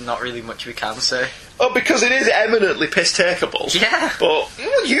it, there's not really much we can say. Oh, because it is eminently piss-takeable. Yeah. But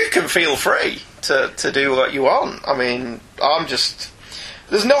you can feel free to do what you want. I mean,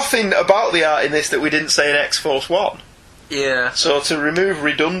 there's nothing about the art in this that we didn't say in X-Force 1. Yeah. So to remove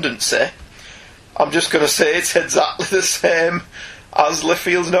redundancy, I'm just going to say it's exactly the same as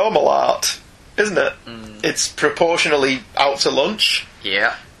Liefield's normal art, isn't it? It's proportionally out to lunch.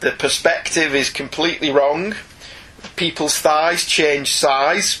 Yeah. The perspective is completely wrong. People's thighs change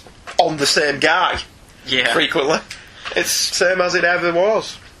size on the same guy. Yeah. Frequently. It's same as it ever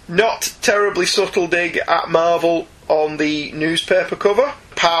was. Not terribly subtle dig at Marvel on the newspaper cover.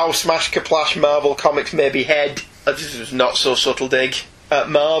 Pow, smash, kaplash, Marvel Comics maybe head. This was not so subtle dig at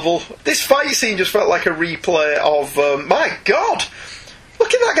Marvel. This fight scene just felt like a replay of, my God!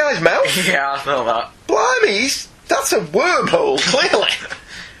 Look at that guy's mouth! Yeah, I felt that. Blimey, that's a wormhole, clearly.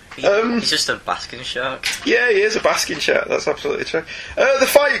 He's just a basking shark. Yeah, he is a basking shark, that's absolutely true. The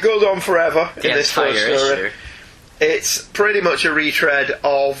fight goes on forever in this first story. Issue. It's pretty much a retread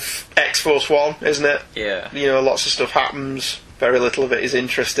of X-Force 1, isn't it? Yeah. You know, lots of stuff happens. Very little of it is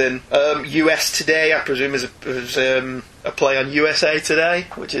interesting. US Today, I presume, is a play on USA Today,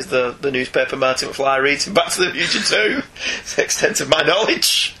 which is the newspaper Marty McFly reads in Back to the Future 2. It's the extent of my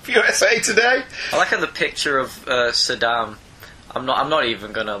knowledge of USA Today. I like how the picture of Saddam. I'm not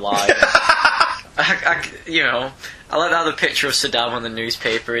even gonna lie. I like how the picture of Saddam on the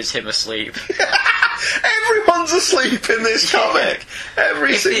newspaper is him asleep. Everyone's asleep in this comic.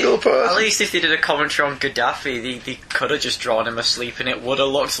 Every single person. At least if they did a commentary on Gaddafi, they could have just drawn him asleep and it would have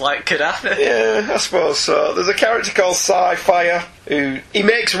looked like Gaddafi. Yeah, I suppose so. There's a character called Sci-Fire who he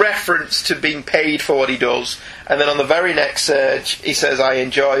makes reference to being paid for what he does, and then on the very next surge he says, I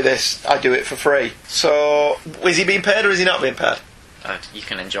enjoy this, I do it for free. So, is he being paid or is he not being paid? You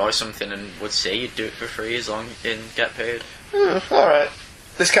can enjoy something and would say you'd do it for free as long as you didn't get paid. Alright.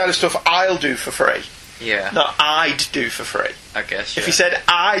 This kind of stuff I'll do for free. Yeah. Not I'd do for free. I guess, If he said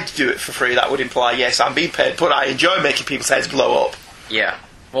I'd do it for free, that would imply, yes, I'm being paid, but I enjoy making people's heads blow up. Yeah.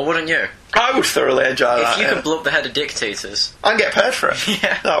 Well, wouldn't you? I would thoroughly enjoy that. If you could blow up the head of dictators and get paid for it.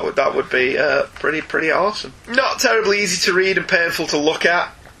 Yeah. That would be pretty awesome. Not terribly easy to read and painful to look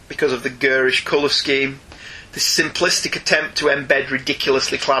at because of the garish colour scheme. This simplistic attempt to embed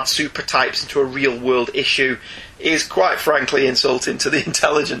ridiculously clad super types into a real-world issue is quite frankly insulting to the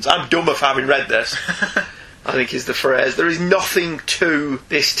intelligence. I'm dumb of having read this, I think is the phrase. There is nothing to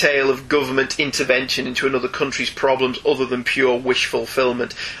this tale of government intervention into another country's problems other than pure wish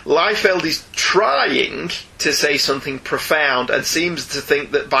fulfillment. Liefeld is trying to say something profound and seems to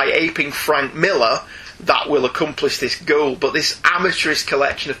think that by aping Frank Miller that will accomplish this goal, but this amateurish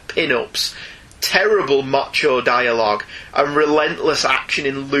collection of pin-ups, terrible macho dialogue and relentless action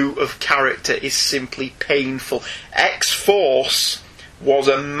in lieu of character is simply painful. X-Force was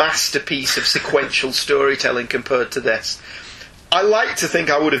a masterpiece of sequential storytelling compared to this. I like to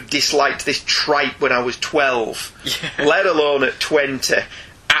think I would have disliked this tripe when I was 12, let alone at 20.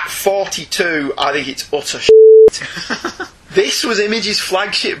 At 42, I think it's utter shit. This was Image's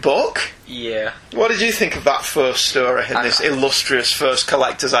flagship book? Yeah. What did you think of that first story in this illustrious first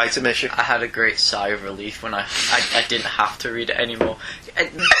collector's item issue? I had a great sigh of relief when I didn't have to read it anymore.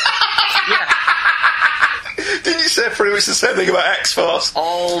 Yeah. Didn't you say pretty much the same thing about X-Force?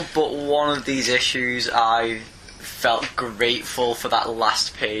 All but one of these issues I felt grateful for that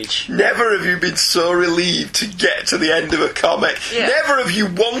last page. Never have you been so relieved to get to the end of a comic. Yeah. Never have you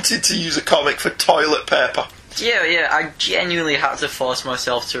wanted to use a comic for toilet paper. Yeah, I genuinely had to force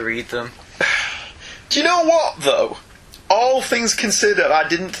myself to read them. Do you know what, though? All things considered, I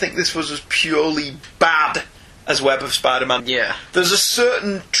didn't think this was as purely bad as Web of Spider-Man. Yeah. There's a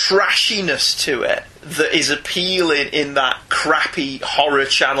certain trashiness to it that is appealing in that crappy horror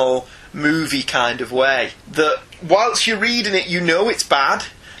channel movie kind of way. That whilst you're reading it, you know it's bad.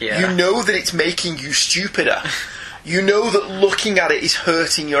 Yeah. You know that it's making you stupider. you know that looking at it is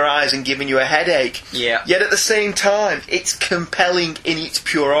hurting your eyes and giving you a headache. Yeah. Yet at the same time, it's compelling in its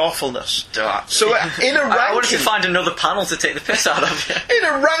pure awfulness. So in a ranking... I wanted to find another panel to take the piss out of you. In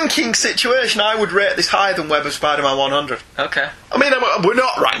a ranking situation, I would rate this higher than Web of Spider-Man 100. Okay. I mean, we're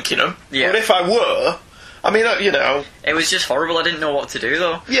not ranking them. Yeah. But if I were... I mean, you know... It was just horrible. I didn't know what to do,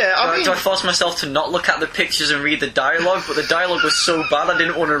 though. Yeah, I mean... So I forced myself to not look at the pictures and read the dialogue, but the dialogue was so bad I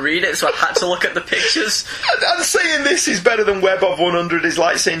didn't want to read it, so I had to look at the pictures. And saying this is better than Web of 100 is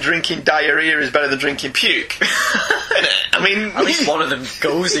like saying drinking diarrhea is better than drinking puke. I mean... At least one of them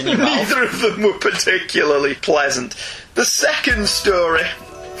goes in your mouth. Neither of them were particularly pleasant. The second story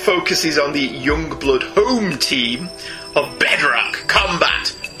focuses on the Youngblood home team of Bedrock,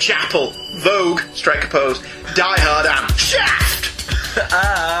 Combat, Chapel, Vogue, Strike a Pose, Die Hard and Shaft!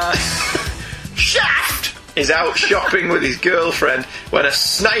 Shaft is out shopping with his girlfriend when a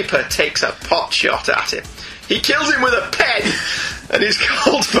sniper takes a pot shot at him. He kills him with a pen and is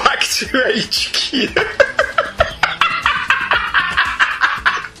called back to HQ.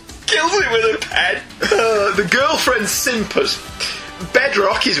 Kills him with a pen. The girlfriend simpers.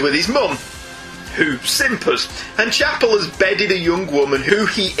 Bedrock is with his mum, who simpers, and Chapel has bedded a young woman who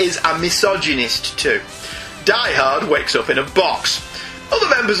he is a misogynist to. Die Hard wakes up in a box. Other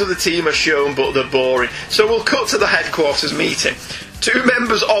members of the team are shown, but they're boring, so we'll cut to the headquarters meeting. 2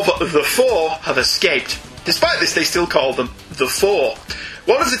 members of the Four have escaped. Despite this, they still call them the Four.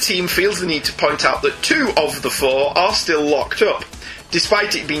 One of the team feels the need to point out that 2 of the 4 are still locked up.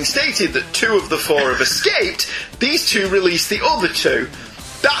 Despite it being stated that 2 of the 4 have escaped, these 2 release the other 2.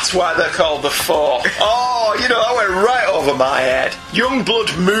 That's why they're called the Four. Oh, you know, that went right over my head.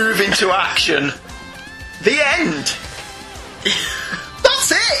 Youngblood move into action. The end.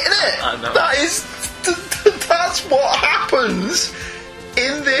 That's it, isn't it? I know. That's what happens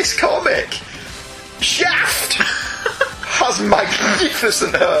in this comic. Shaft has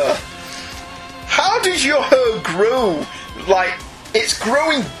magnificent hair. How does your hair grow? Like, it's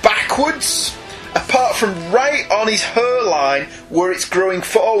growing backwards, apart from right on his hairline where it's growing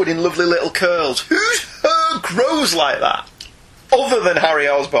forward in lovely little curls. Whose hair grows like that? Other than Harry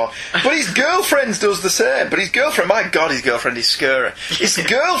Osborn. But his girlfriend does the same. But his girlfriend, my God, his girlfriend is scary. His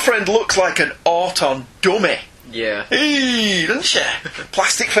girlfriend looks like an Auton dummy. Yeah. Hey, doesn't she?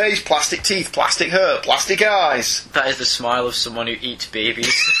 Plastic face, plastic teeth, plastic hair, plastic eyes. That is the smile of someone who eats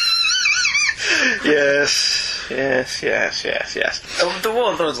babies. Yes. Oh, the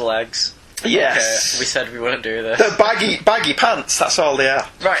one of those legs. Yes. Okay, we said we wouldn't do this. They're baggy pants, that's all they are.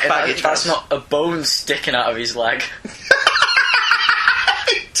 Right, Baggy that's not a bone sticking out of his leg.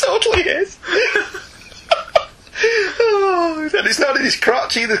 It totally is. Oh, and it's not in his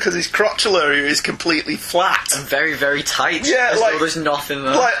crotch either, because his crotchal area is completely flat. And very, very tight. Yeah, as like, though there's nothing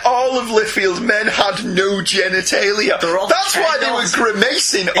there. Like all of Littfield's men had no genitalia. That's why they were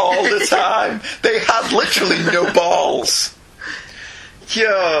grimacing all the time. They had literally no balls.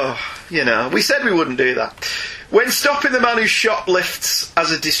 Yeah, you know, we said we wouldn't do that. When stopping the man who shoplifts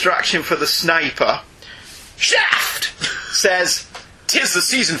as a distraction for the sniper, Shaft says, "'Tis the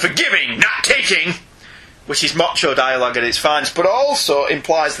season for giving, not taking," which is macho dialogue at its finest, but also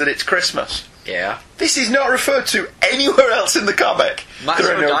implies that it's Christmas. Yeah. This is not referred to anywhere else in the comic.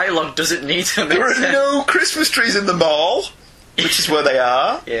 Macho dialogue doesn't need to make sense. There are no Christmas trees in the mall, which is where they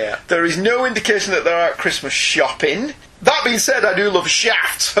are. Yeah. There is no indication that they're out Christmas shopping. That being said, I do love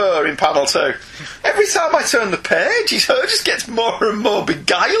Shaft's hair in panel 2. Every time I turn the page, his hair just gets more and more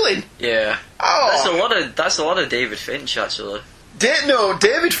beguiling. Yeah. Oh. That's a lot of David Finch, actually.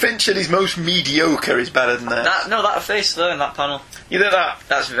 David Finch at his most mediocre is better than that. That face there in that panel. You know that?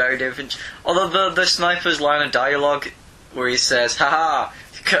 That's very David Finch. Although the sniper's line of dialogue where he says, "Haha,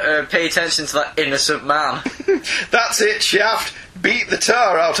 pay attention to that innocent man." That's it, Shaft. Beat the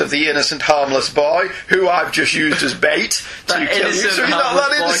tar out of the innocent, harmless boy who I've just used as bait to kill you. So he's not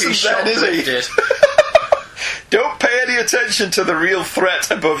that innocent then, is he? Don't pay any attention to the real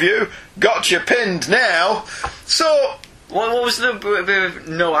threat above you. Got you pinned now. So... What was the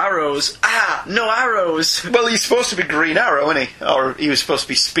no arrows? No arrows! Well, he's supposed to be Green Arrow, isn't he? Or he was supposed to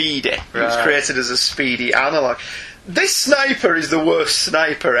be Speedy. Right. He was created as a Speedy analogue. This sniper is the worst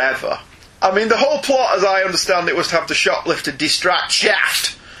sniper ever. I mean, the whole plot, as I understand it, was to have the shoplifter distract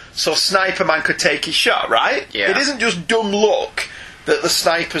Shaft so Sniper Man could take his shot, right? Yeah. It isn't just dumb luck that the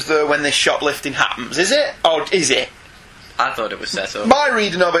sniper's there when this shoplifting happens, is it? Or is it? I thought it was set up. My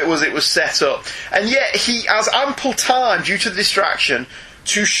reading of it was set up. And yet he has ample time, due to the distraction,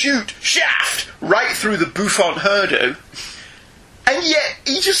 to shoot Shaft right through the bouffant hairdo. And yet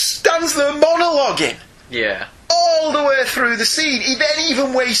he just stands there monologuing. Yeah. all the way through the scene. He then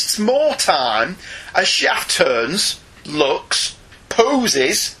even wastes more time as Shaft turns, looks,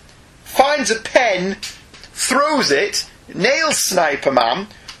 poses, finds a pen, throws it, nails Sniper Man,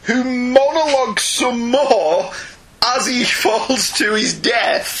 who monologues some more as he falls to his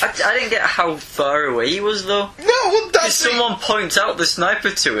death. I didn't get how far away he was, though. No, well, that's someone points out the sniper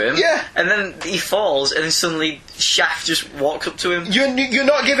to him, yeah, and then he falls, and then suddenly Shaft just walks up to him. You're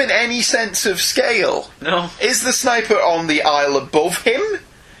not given any sense of scale. No. Is the sniper on the aisle above him?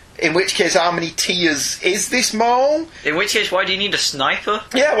 In which case, how many tiers is this mall? In which case, why do you need a sniper?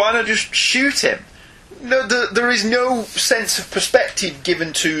 Yeah, why not just shoot him? No, there is no sense of perspective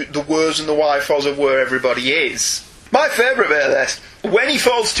given to the where's and the why-fors of where everybody is. My favourite bit of this, when he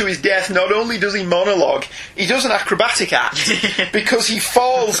falls to his death, not only does he monologue, he does an acrobatic act, because he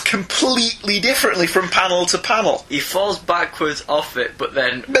falls completely differently from panel to panel. He falls backwards off it, but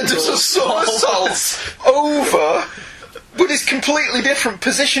then does a somersault over, but it's completely different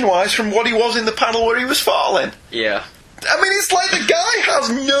position-wise from what he was in the panel where he was falling. Yeah. I mean, it's like the guy has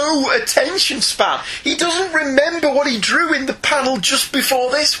no attention span. He doesn't remember what he drew in the panel just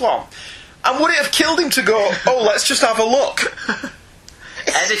before this one. And would it have killed him to go, oh, let's just have a look?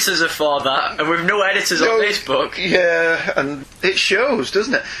 Editors are for that, and with no editors on this book. Yeah, and it shows,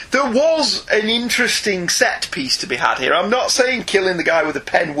 doesn't it? There was an interesting set piece to be had here. I'm not saying killing the guy with a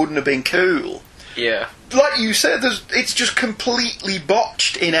pen wouldn't have been cool. Yeah. Like you said, it's just completely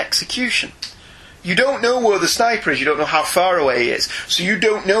botched in execution. You don't know where the sniper is, you don't know how far away he is, so you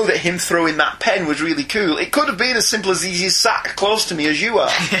don't know that him throwing that pen was really cool. It could have been as simple as he's sat close to me as you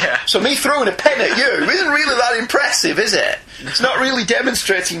are. Yeah. So me throwing a pen at you isn't really that impressive, is it? It's not really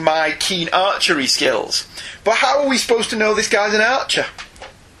demonstrating my keen archery skills. But how are we supposed to know this guy's an archer?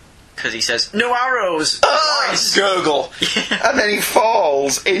 Because he says, no arrows! Gurgle. Yeah. And then he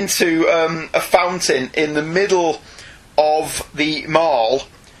falls into a fountain in the middle of the mall.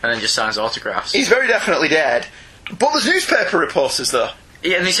 And then just signs autographs. He's very definitely dead. But there's newspaper reporters, though.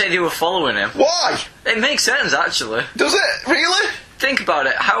 Yeah, and they say they were following him. Why? It makes sense, actually. Does it? Really? Think about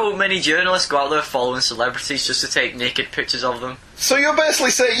it. How many journalists go out there following celebrities just to take naked pictures of them? So you're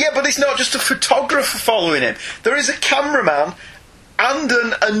basically saying, yeah, but it's not just a photographer following him. There is a cameraman and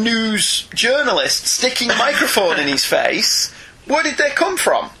a news journalist sticking a microphone in his face. Where did they come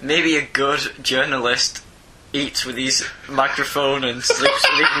from? Maybe a good journalist eats with his microphone and sleeps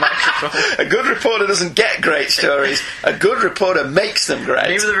with his microphone. A good reporter doesn't get great stories. A good reporter makes them great.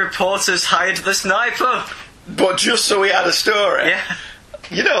 Maybe the reporters hired the sniper. But just so he had a story. Yeah.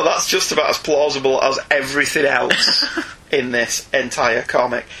 You know, that's just about as plausible as everything else in this entire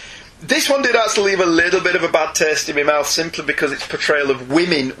comic. This one did actually leave a little bit of a bad taste in my mouth simply because its portrayal of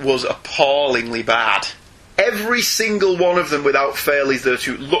women was appallingly bad. Every single one of them, without fail, is there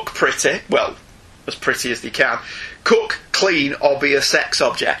to look pretty, well, as pretty as they can, cook, clean, or be a sex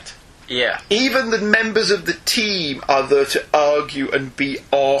object. Yeah. Even the members of the team are there to argue and be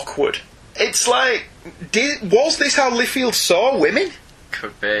awkward. It's like, was this how Liefeld saw women?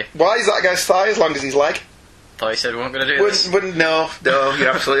 Could be. Why is that guy's thigh as long as his leg? Thought he said we weren't going to do this. No, you're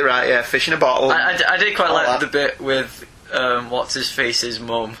absolutely right, yeah, fish in a bottle. I did quite like the bit with, what's-his-face's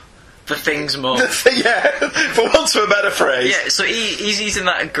mum. The Thing's mum. Yeah, for once of a better phrase. Yeah, so he's eating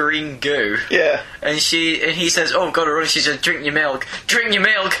that green goo. Yeah. And he says, oh, gotta run. She says, drink your milk, drink your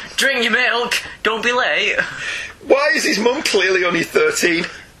milk, drink your milk, don't be late. Why is his mum clearly only 13?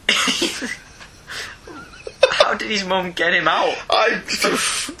 How did his mum get him out?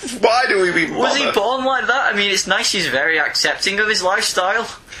 Why do we even bother? Was he born like that? I mean, it's nice she's very accepting of his lifestyle.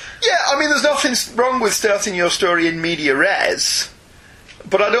 Yeah, I mean, there's nothing wrong with starting your story in media res,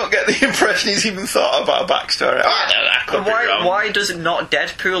 but I don't get the impression he's even thought about a backstory. Why does not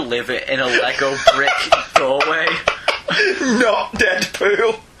Deadpool live in a Lego brick doorway? Not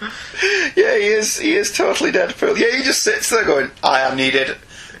Deadpool. Yeah, he is totally Deadpool. Yeah, he just sits there going, I am needed.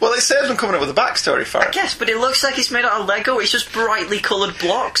 Well, it saves them coming up with a backstory for it. I guess, but it looks like it's made out of Lego. It's just brightly coloured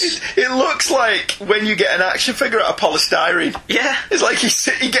blocks. It looks like when you get an action figure out of polystyrene. Yeah. It's like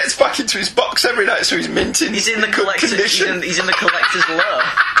he gets back into his box every night, so he's minting. He's in the collector's. He's in the collector's lair.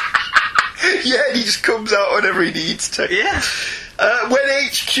 Yeah, and he just comes out whenever he needs to. Yeah. When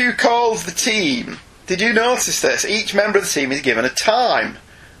HQ calls the team, did you notice this? Each member of the team is given a time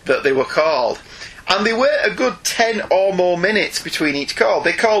that they were called. And they wait a good 10 or more minutes between each call.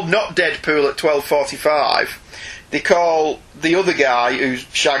 They call not Deadpool at 12:45. They call the other guy who's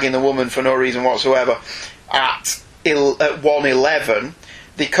shagging the woman for no reason whatsoever at 1:11.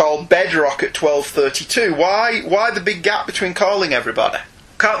 They call Bedrock at 12:32. Why the big gap between calling everybody?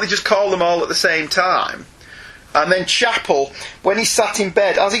 Can't they just call them all at the same time? And then Chapel, when he sat in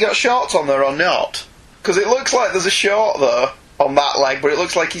bed, has he got shorts on there or not? Because it looks like there's a short, though, on that leg, but it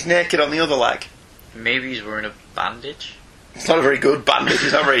looks like he's naked on the other leg. Maybe he's wearing a bandage? It's not a very good bandage,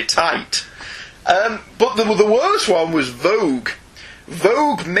 it's not very tight. But the worst one was Vogue.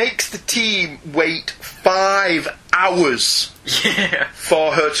 Vogue makes the team wait 5 hours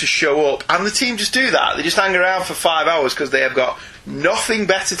for her to show up. And the team just do that. They just hang around for 5 hours because they have got nothing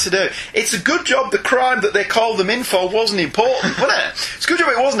better to do. It's a good job the crime that they called them in for wasn't important, wasn't it? It's a good job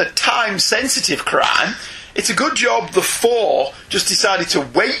it wasn't a time-sensitive crime. It's a good job the 4 just decided to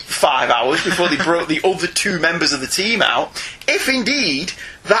wait 5 hours before they brought the other 2 members of the team out. If indeed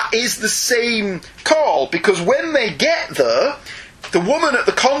that is the same call, because when they get there, the woman at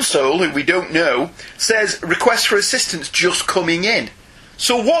the console, who we don't know, says request for assistance just coming in.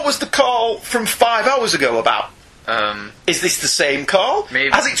 So what was the call from 5 hours ago about? Is this the same call?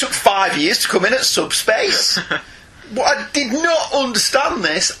 Maybe. As it took 5 years to come in at subspace? Well, I did not understand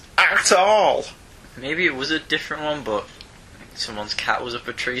this at all. Maybe it was a different one, but someone's cat was up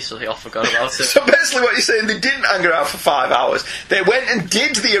a tree, so they all forgot about it. So basically what you're saying, they didn't hang around for 5 hours. They went and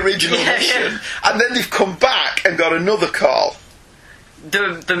did the original mission, and then they've come back and got another call.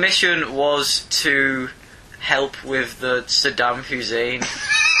 The mission was to help with the Saddam Hussein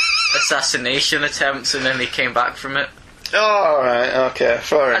assassination attempts, and then they came back from it. Alright, okay,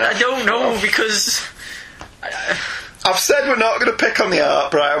 fair enough. I don't know, because... I've said we're not going to pick on the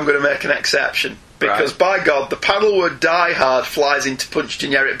art, but I am going to make an exception. Because, by God, the panel where Die Hard flies in to punch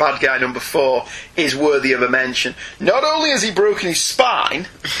generic bad guy number 4 is worthy of a mention. Not only has he broken his spine,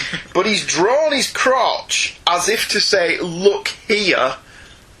 but he's drawn his crotch as if to say, look here,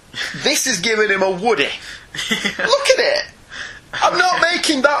 this has given him a Woody. Look at it. I'm not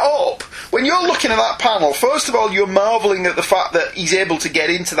making that up. When you're looking at that panel, first of all, you're marvelling at the fact that he's able to get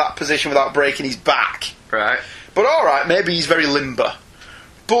into that position without breaking his back. Right. But alright, maybe he's very limber.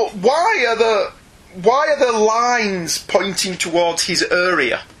 But why are the lines pointing towards his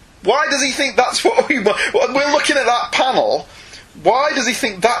area? Why does he think that's what we want? When we're looking at that panel, why does he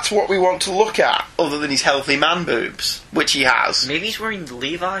think that's what we want to look at, other than his healthy man boobs, which he has? Maybe he's wearing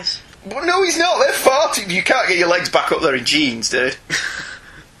Levi's? Well, no, he's not. They're far too... You can't get your legs back up there in jeans, dude.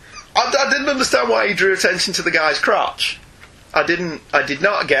 I didn't understand why he drew attention to the guy's crotch. I did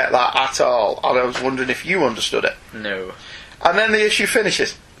not get that at all, and I was wondering if you understood it. No. And then the issue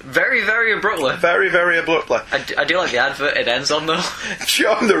finishes. Very, very abruptly. Very, very abruptly. I do like the advert it ends on, though.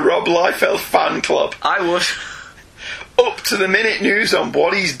 Join the Rob Liefeld fan club. I would. Up to the minute news on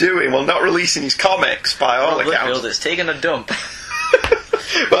what he's doing while not releasing his comics, by all accounts. Liefeld is taking a dump.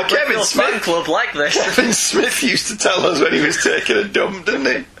 Well, Kevin Smith... fan club like this. Kevin Smith used to tell us when he was taking a dump, didn't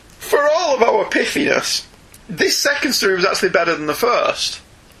he? For all of our piffiness, this second story was actually better than the first.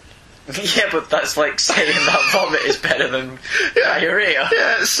 Yeah, but that's like saying that vomit is better than diarrhea.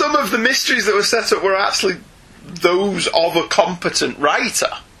 Yeah, some of the mysteries that were set up were actually those of a competent writer.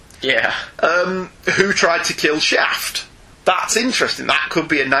 Yeah. Who tried to kill Shaft. That's interesting. That could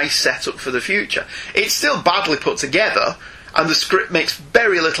be a nice setup for the future. It's still badly put together, and the script makes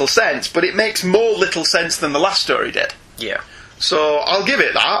very little sense, but it makes more little sense than the last story did. Yeah. So I'll give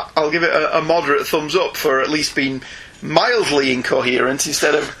it that. I'll give it a moderate thumbs up for at least being mildly incoherent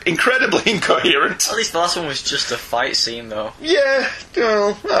instead of incredibly incoherent. At least the last one was just a fight scene, though. Yeah,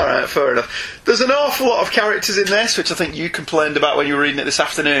 well, alright, fair enough. There's an awful lot of characters in this, which I think you complained about when you were reading it this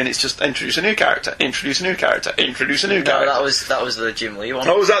afternoon. It's just introduce a new character, introduce a new character, introduce a new character. No, that was the Jim Lee one.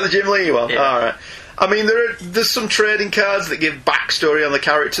 Oh, was that the Jim Lee one? Yeah. Alright. I mean, there's some trading cards that give backstory on the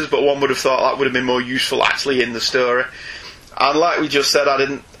characters, but one would have thought that would have been more useful actually in the story. And like we just said, I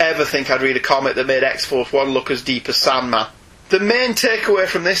didn't ever think I'd read a comic that made X-Force 1 look as deep as Sandman. The main takeaway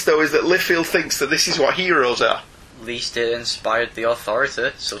from this, though, is that Liefeld thinks that this is what heroes are. At least it inspired the Authority,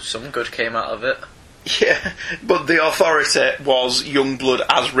 so some good came out of it. Yeah, but the Authority was Youngblood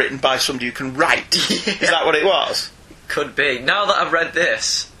as written by somebody who can write. Yeah. Is that what it was? Could be. Now that I've read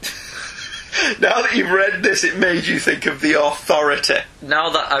this... Now that you've read this, it made you think of the Authority.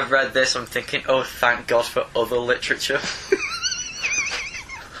 Now that I've read this, I'm thinking, oh, thank God for other literature.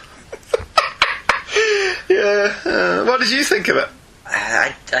 Yeah. What did you think of it?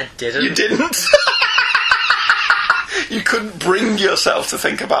 I didn't. You didn't? You couldn't bring yourself to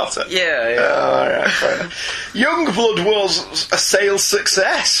think about it? Yeah. Alright, fair enough. Youngblood was a sales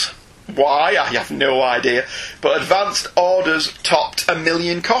success. Why? I have no idea. But advanced orders topped 1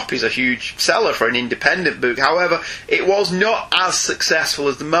 million copies, a huge seller for an independent book. However, it was not as successful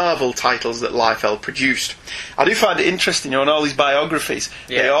as the Marvel titles that Liefeld produced. I do find it interesting, in all these biographies,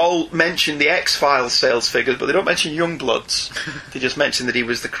 they all mention the X-Files sales figures, but they don't mention Youngblood's. They just mention that he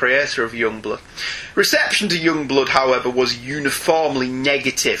was the creator of Youngblood. Reception to Youngblood, however, was uniformly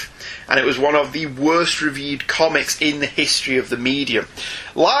negative, and it was one of the worst reviewed comics in the history of the medium.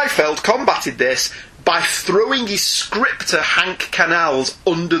 Liefeld combated this by throwing his scripter Hank Canals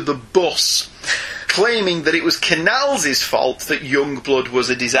under the bus, claiming that it was Canals' fault that Youngblood was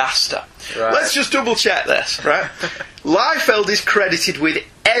a disaster. Right. Let's just double check this, right? Liefeld is credited with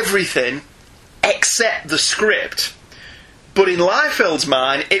everything except the script. But in Liefeld's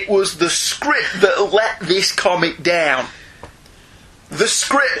mind, it was the script that let this comic down. The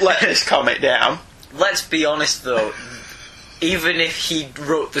script let this comic down. Let's be honest, though. Even if he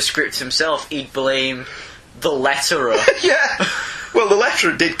wrote the script himself, he'd blame the letterer. Yeah. Well, the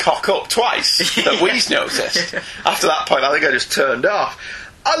letterer did cock up twice, that we've noticed. After that point, I think I just turned off.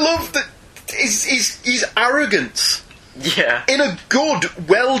 I love that his arrogance. Yeah. In a good,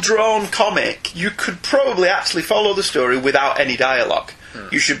 well-drawn comic, you could probably actually follow the story without any dialogue.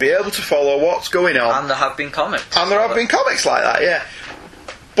 You should be able to follow what's going on. And there have been comics. And there have been comics like that, yeah.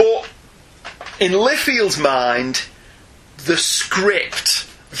 But in Liefeld's mind, the script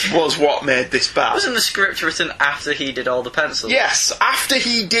was what made this bad. Wasn't the script written after he did all the pencils? Yes, after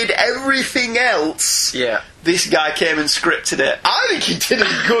he did everything else, this guy came and scripted it. I think he did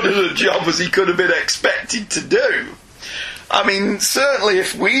as good a job as he could have been expected to do. I mean, certainly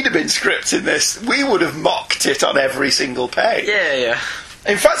if we'd have been scripting this, we would have mocked it on every single page. Yeah.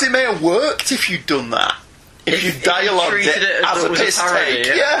 In fact, it may have worked if you'd done that. If you dialogued it as a piss take.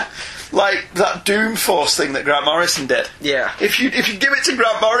 Yeah. Like that Doomforce thing that Grant Morrison did. Yeah. If you give it to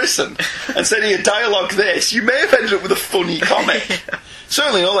Grant Morrison and said, "Here, dialogue this," you may have ended up with a funny comic.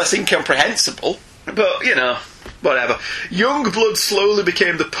 Certainly no less incomprehensible. But, whatever. Youngblood slowly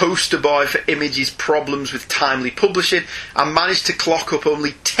became the poster boy for Image's problems with timely publishing and managed to clock up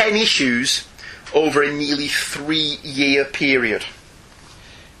only 10 issues over a nearly 3-year period.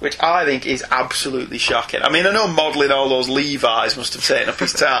 Which I think is absolutely shocking. I mean, I know modelling all those Levi's must have taken up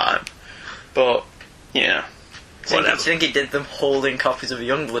his time. But, whatever. I think he did them holding copies of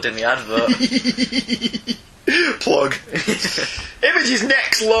Youngblood in the advert. Plug. Image's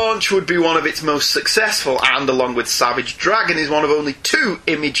next launch would be one of its most successful, and along with Savage Dragon is one of only 2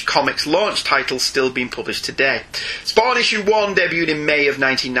 Image Comics launch titles still being published today. Spawn issue 1 debuted in May of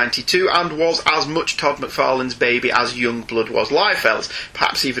 1992 and was as much Todd McFarlane's baby as Youngblood was Liefeld's,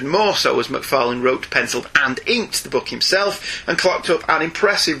 perhaps even more so, as McFarlane wrote, penciled and inked the book himself and clocked up an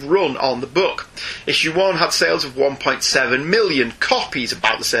impressive run on the book. Issue 1 had sales of 1.7 million copies,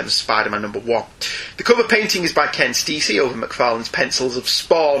 about the same as Spider-Man number 1. The cover painting is by Ken Stacey over McFarlane's pencils of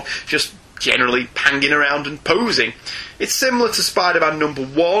Spawn, just generally hanging around and posing. It's similar to Spider-Man number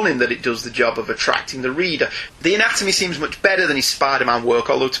 1 in that it does the job of attracting the reader. The anatomy seems much better than his Spider-Man work,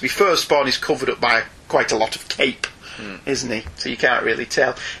 although to be fair, Spawn is covered up by quite a lot of cape, isn't he? So you can't really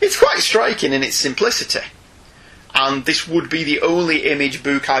tell. It's quite striking in its simplicity. And this would be the only Image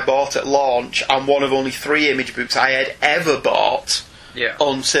book I bought at launch, and one of only 3 Image books I had ever bought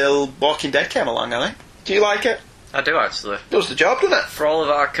until Walking Dead came along, I think. Do you like it? I do, actually. Does the job, doesn't it? For all of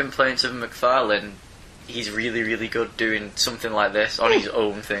our complaints of McFarlane, he's really, really good doing something like this on his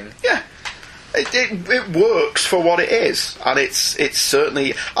own thing. Yeah. It works for what it is, and it's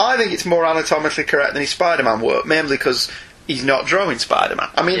certainly... I think it's more anatomically correct than his Spider-Man work, mainly because he's not drawing Spider-Man.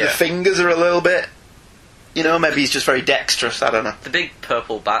 I mean, the fingers are a little bit... maybe he's just very dexterous, I don't know. The big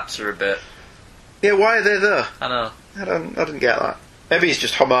purple bats are a bit... Yeah, why are they there? I know. I didn't get that. Maybe he's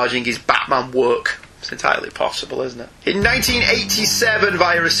just homaging his Batman work. It's entirely possible, isn't it? In 1987,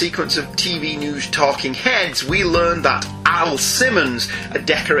 via a sequence of TV news talking heads, we learned that Al Simmons, a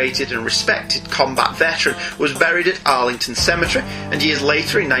decorated and respected combat veteran, was buried at Arlington Cemetery, and years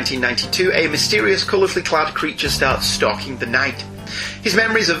later, in 1992, a mysterious, colourfully clad creature starts stalking the night. His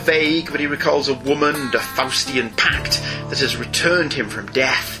memories are vague, but he recalls a woman and a Faustian pact that has returned him from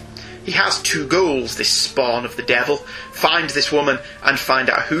death. He has 2 goals, this spawn of the devil: find this woman and find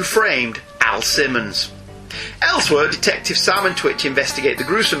out who framed Al Simmons. Elsewhere, Detective Sam and Twitch investigate the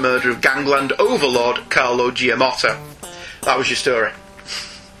gruesome murder of gangland overlord Carlo Giamotto. That was your story.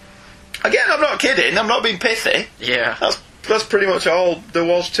 Again, I'm not kidding, I'm not being pithy. Yeah. That's pretty much all there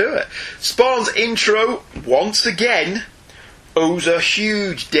was to it. Spawn's intro, once again, owes a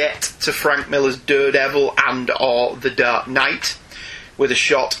huge debt to Frank Miller's Daredevil and or The Dark Knight, with a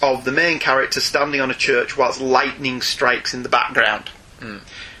shot of the main character standing on a church whilst lightning strikes in the background.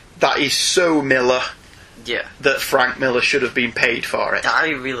 that is so Miller Yeah. that Frank Miller should have been paid for it. I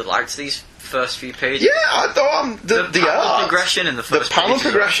really liked these first few pages. Yeah, I thought the panel art, progression in the first the panel page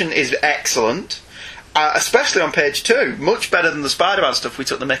progression is excellent, especially on page 2. Much better than the Spider-Man stuff we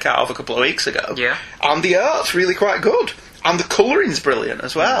took the mick out of a couple of weeks ago. Yeah. And the art's really quite good, and the colouring's brilliant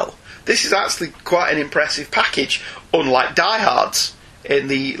as well. This is actually quite an impressive package, unlike Die Hard's in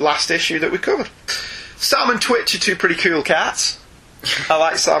the last issue that we covered. Sam and Twitch are two pretty cool cats. I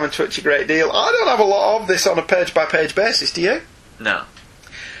like Sam and Twitch a great deal. I don't have a lot of this on a page-by-page basis, do you? No.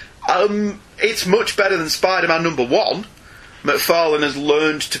 It's much better than Spider-Man number 1. McFarlane has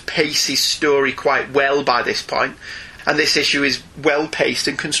learned to pace his story quite well by this point, and this issue is well paced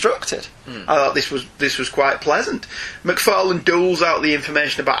and constructed. I thought this was quite pleasant. McFarlane doles out the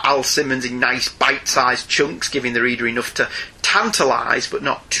information about Al Simmons in nice bite-sized chunks, giving the reader enough to tantalise, but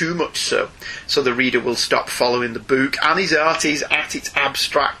not too much so the reader will stop following the book, and his art is at its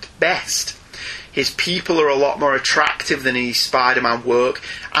abstract best. His people are a lot more attractive than in his Spider-Man work,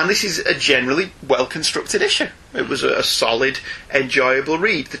 and this is a generally well-constructed issue. It was a solid, enjoyable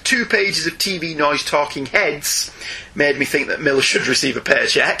read. The 2 pages of TV noise talking heads made me think that Miller should receive a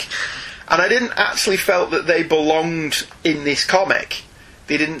paycheck, and I didn't actually felt that they belonged in this comic.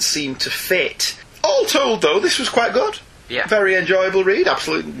 They didn't seem to fit. All told, though, this was quite good. Yeah. Very enjoyable read.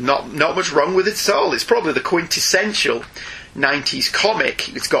 Absolutely not much wrong with it at all. It's probably the quintessential 90's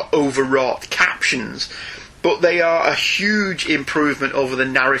comic. It's got overwrought captions, but they are a huge improvement over the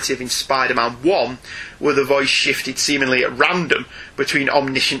narrative in Spider-Man 1, where the voice shifted seemingly at random between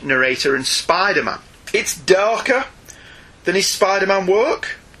omniscient narrator and Spider-Man. It's darker than his Spider-Man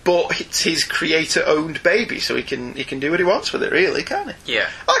work, but it's his creator-owned baby, so he can do what he wants with it, really, can't he? Yeah.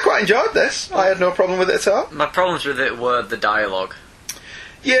 I quite enjoyed this. I had no problem with it at all. My problems with it were the dialogue.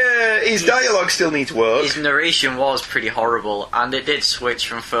 Yeah, his dialogue still needs work. His narration was pretty horrible, and it did switch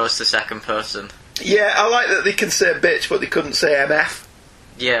from first to second person. Yeah, I like that they can say bitch, but they couldn't say MF.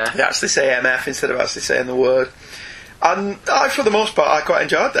 Yeah. They actually say MF instead of actually saying the word. And for the most part, I quite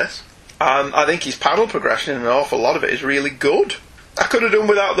enjoyed this. I think his panel progression, and an awful lot of it, is really good. I could have done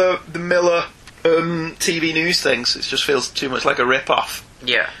without the Miller TV news things. It just feels too much like a rip-off.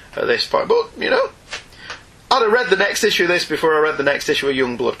 Yeah. At this point. But, I'd have read the next issue of this before I read the next issue of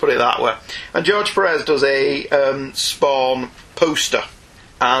Youngblood, put it that way. And George Perez does a Spawn poster,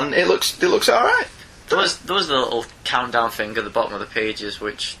 and it looks alright. There was the little countdown thing at the bottom of the pages,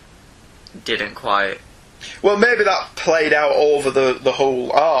 which didn't quite... Well, maybe that played out over the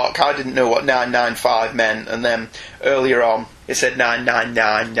whole arc. I didn't know what 995 meant, and then earlier on it said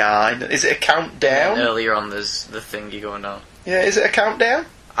 9999. Is it a countdown? And earlier on there's the thingy going on. Yeah, is it a countdown?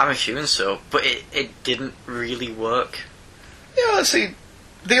 I'm assuming so, but it didn't really work. Yeah, let's see.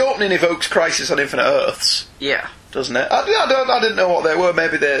 The opening evokes Crisis on Infinite Earths. Yeah. Doesn't it? I didn't know what they were.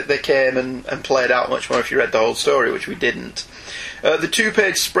 Maybe they came and played out much more if you read the whole story, which we didn't. The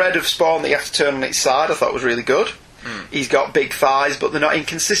 2-page spread of Spawn that you have to turn on its side I thought was really good. He's got big thighs, but they're not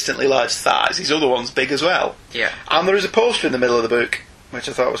inconsistently large thighs. His other one's big as well. Yeah. And there is a poster in the middle of the book, which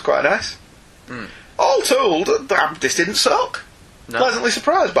I thought was quite nice. All told, this didn't suck. No. Pleasantly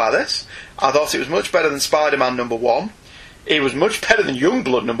surprised by this. I thought it was much better than Spider-Man number 1. It was much better than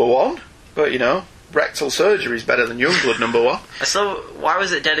Youngblood number 1. But, rectal surgery is better than Youngblood number 1. So, why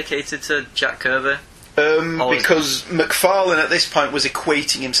was it dedicated to Jack Kirby? Because McFarlane at this point was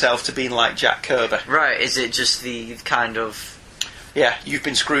equating himself to being like Jack Kirby. Right, is it just the kind of... Yeah, you've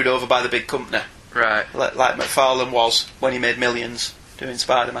been screwed over by the big company. Right. Like McFarlane was when he made millions doing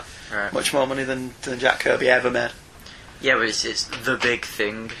Spider-Man. Right. Much more money than Jack Kirby ever made. Yeah, but it's the big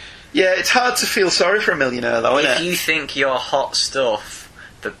thing. Yeah, it's hard to feel sorry for a millionaire, though, isn't it? If you think you're hot stuff,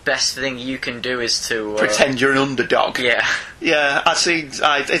 the best thing you can do is to... pretend you're an underdog. Yeah. Yeah, I see.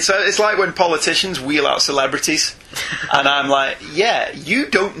 It's like when politicians wheel out celebrities, and I'm like, yeah, you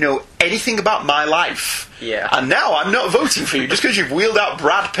don't know anything about my life. Yeah. And now I'm not voting for you just because you've wheeled out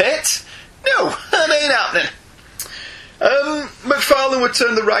Brad Pitt. No, that ain't happening. McFarlane would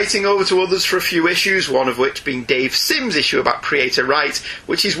turn the writing over to others for a few issues, one of which being Dave Sims' issue about creator rights,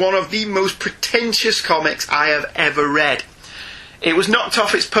 which is one of the most pretentious comics I have ever read. It was knocked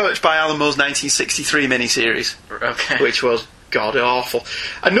off its perch by Alan Moore's 1963 miniseries, okay. Which was god-awful.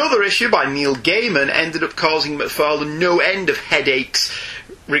 Another issue by Neil Gaiman ended up causing McFarlane no end of headaches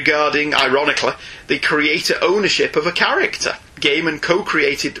regarding, ironically, the creator ownership of a character. Gaiman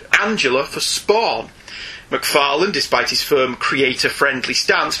co-created Angela for Spawn. McFarlane, despite his firm creator-friendly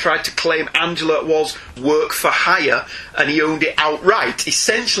stance, tried to claim Angela was work for hire and he owned it outright,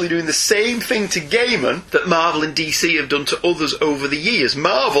 essentially doing the same thing to Gaiman that Marvel and DC have done to others over the years.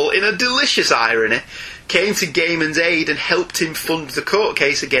 Marvel, in a delicious irony, came to Gaiman's aid and helped him fund the court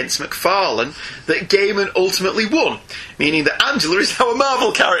case against McFarlane that Gaiman ultimately won, meaning that Angela is now a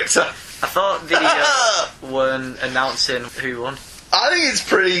Marvel character. I thought they weren't announcing who won. I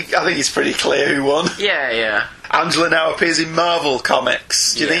think it's pretty clear who won. Yeah. Angela now appears in Marvel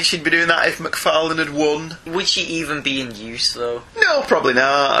Comics. Do you think she'd be doing that if McFarlane had won? Would she even be in use, though? No, probably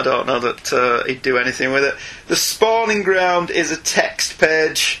not. I don't know that he'd do anything with it. The spawning ground is a text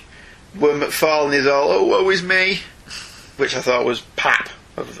page where McFarlane is all, oh, woe is me, which I thought was pap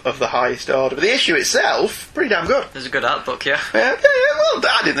of the highest order. But the issue itself, pretty damn good. There's a good art book, yeah. Yeah, well,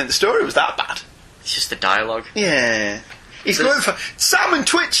 I didn't think the story was that bad. It's just the dialogue. Yeah. He's going for... Sam and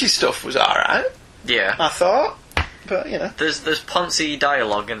Twitch's stuff was alright. Yeah. I thought. But, you know. There's Ponzi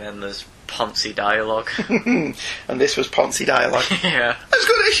dialogue and then there's Ponzi dialogue. And this was Ponzi dialogue. Yeah. It was a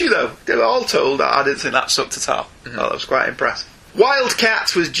good issue, though. They were all told. I didn't think that sucked at all. Mm-hmm. That was quite impressive.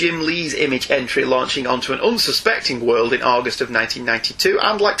 Wildcats was Jim Lee's image entry launching onto an unsuspecting world in August of 1992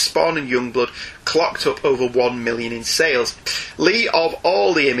 and, like Spawn and Youngblood, clocked up over 1 million in sales. Lee, of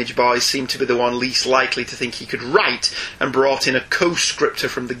all the image boys, seemed to be the one least likely to think he could write and brought in a co-scripter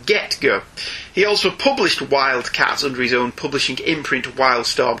from the get-go. He also published Wildcats under his own publishing imprint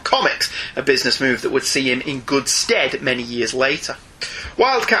Wildstorm Comics, a business move that would see him in good stead many years later.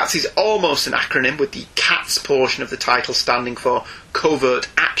 Wildcats is almost an acronym, with the CATS portion of the title standing for Covert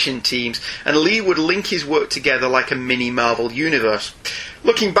Action Teams, and Lee would link his work together like a mini Marvel universe.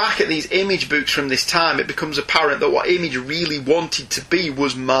 Looking back at these Image books from this time, it becomes apparent that what Image really wanted to be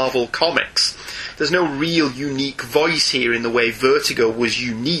was Marvel Comics. There's no real unique voice here in the way Vertigo was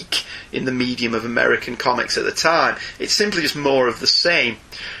unique in the medium of American comics at the time. It's simply just more of the same.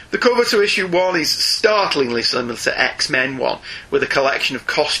 The cover to issue 1 is startlingly similar to X-Men 1, with a collection of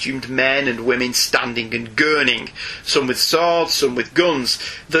costumed men and women standing and gurning, some with swords, some with guns.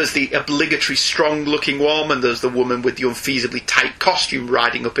 There's the obligatory strong-looking woman, there's the woman with the unfeasibly tight costume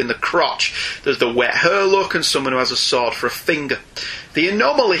riding up in the crotch, there's the wet hair look, and someone who has a sword for a finger. The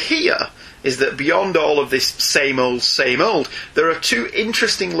anomaly here is that beyond all of this same old, there are 2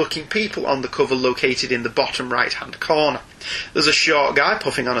 interesting-looking people on the cover located in the bottom right-hand corner. There's a short guy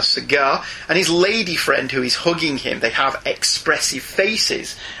puffing on a cigar, and his lady friend who is hugging him. They have expressive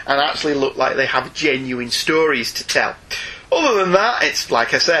faces, and actually look like they have genuine stories to tell. Other than that, it's,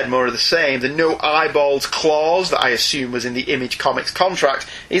 like I said, more of the same. The no eyeballs clause that I assume was in the Image Comics contract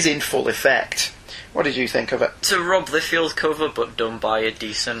is in full effect. What did you think of it? It's a Rob Liefeld cover, but done by a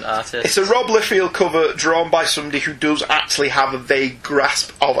decent artist. It's a Rob Liefeld cover drawn by somebody who does actually have a vague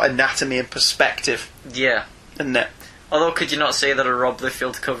grasp of anatomy and perspective. Yeah. Isn't it? Although, could you not say that a Rob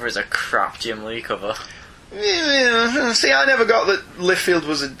Liefeld cover is a crap Jim Lee cover? Yeah, see, I never got that Liefeld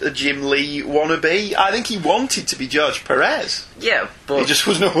was a Jim Lee wannabe. I think he wanted to be George Perez. Yeah, but... he just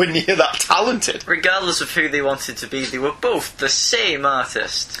was nowhere near that talented. Regardless of who they wanted to be, they were both the same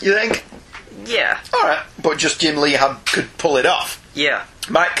artist. You think? Yeah. Alright, but just Jim Lee could pull it off. Yeah.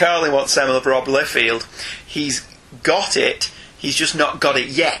 Mike Carlin wants some of Rob Liefeld. He's got it, he's just not got it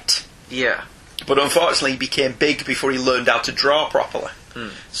yet. Yeah. But unfortunately he became big before he learned how to draw properly.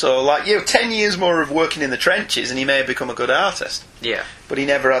 So, 10 years more of working in the trenches and he may have become a good artist. Yeah. But he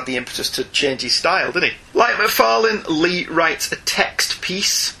never had the impetus to change his style, did he? Like McFarlane, Lee writes a text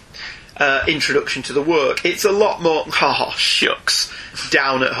piece, introduction to the work. It's a lot more, shucks,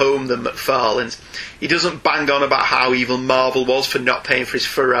 down at home than McFarlane's. He doesn't bang on about how evil Marvel was for not paying for his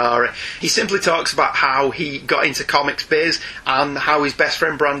Ferrari. He simply talks about how he got into comics biz and how his best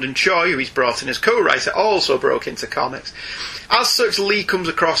friend Brandon Choi, who he's brought in as co-writer, also broke into comics. As such, Lee comes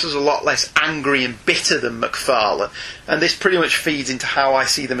across as a lot less angry and bitter than McFarlane, and this pretty much feeds into how I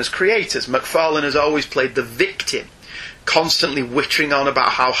see them as creators. McFarlane has always played the victim, constantly whittering on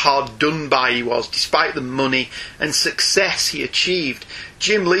about how hard done by he was, despite the money and success he achieved.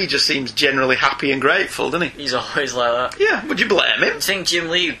 Jim Lee just seems generally happy and grateful, doesn't he? He's always like that. Yeah, would you blame him? I think Jim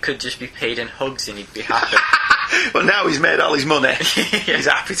Lee could just be paid in hugs and he'd be happy. But now he's made all his money. He's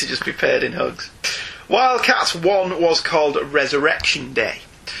happy to just be paid in hugs. Wildcats 1 was called Resurrection Day.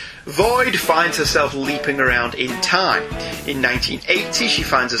 Void finds herself leaping around in time. In 1980, she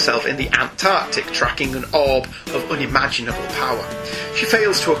finds herself in the Antarctic, tracking an orb of unimaginable power. She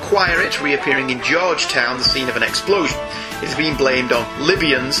fails to acquire it, reappearing in Georgetown, the scene of an explosion. It has been blamed on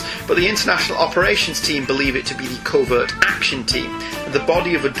Libyans, but the International Operations Team believe it to be the Covert Action Team, and the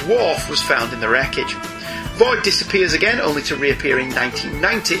body of a dwarf was found in the wreckage. Void disappears again, only to reappear in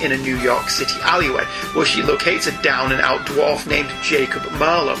 1990 in a New York City alleyway, where she locates a down-and-out dwarf named Jacob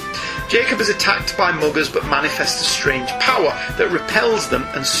Marlowe. Jacob is attacked by muggers but manifests a strange power that repels them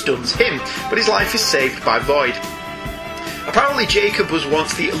and stuns him, but his life is saved by Void. Apparently Jacob was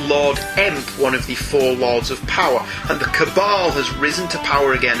once the Lord Emp, one of the 4 Lords of Power, and the Cabal has risen to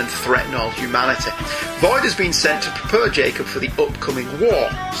power again and threaten all humanity. Void has been sent to prepare Jacob for the upcoming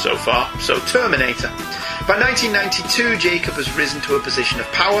war. So far, so Terminator. By 1992, Jacob has risen to a position of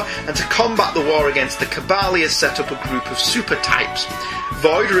power, and to combat the war against the Cabal, he has set up a group of super types.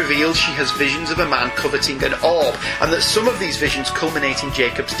 Void reveals she has visions of a man coveting an orb, and that some of these visions culminate in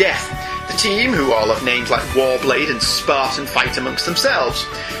Jacob's death. The team, who all have names like Warblade and Spartan, fight amongst themselves.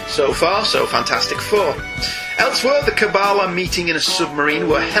 So far, so Fantastic Four. Elsewhere, the Cabal are meeting in a submarine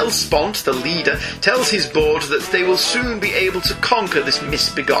where Hellspont, the leader, tells his board that they will soon be able to conquer this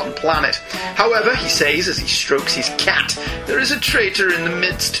misbegotten planet. However, he says as he strokes his cat, there is a traitor in the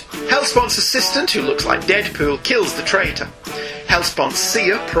midst. Hellspont's assistant, who looks like Deadpool, kills the traitor. Hellspont's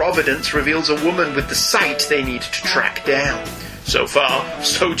seer, Providence, reveals a woman with the sight they need to track down. So far,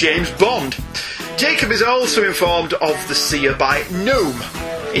 so James Bond. Jacob is also informed of the seer by Gnome.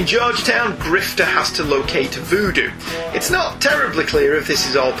 In Georgetown, Grifter has to locate Voodoo. It's not terribly clear if this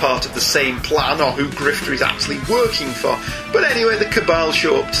is all part of the same plan or who Grifter is actually working for, but anyway, the Cabal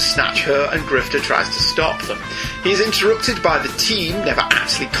show up to snatch her and Grifter tries to stop them. He is interrupted by the team, never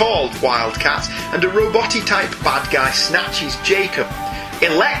actually called Wildcats, and a robot-type bad guy snatches Jacob.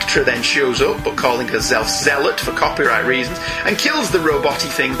 Elektra then shows up, but calling herself Zealot for copyright reasons, and kills the robot-y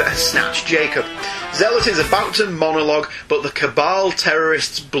thing that has snatched Jacob. Zealot is about to monologue, but the Cabal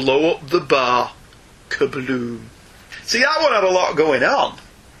terrorists blow up the bar. Kabloom. See, that one had a lot going on,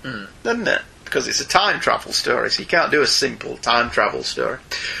 didn't it? Because it's a time travel story, so you can't do a simple time travel story.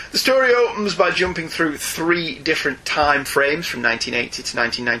 The story opens by jumping through 3 different time frames from 1980 to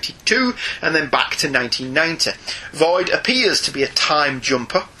 1992 and then back to 1990. Void appears to be a time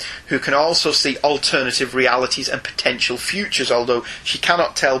jumper who can also see alternative realities and potential futures, although she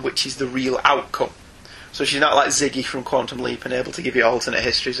cannot tell which is the real outcome. So she's not like Ziggy from Quantum Leap and able to give you alternate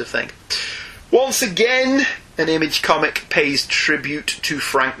histories of things. Once again, an Image comic pays tribute to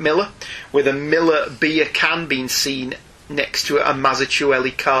Frank Miller, with a Miller beer can being seen next to a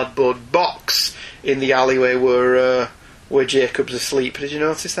Mazzucchelli cardboard box in the alleyway where Jacob's asleep. Did you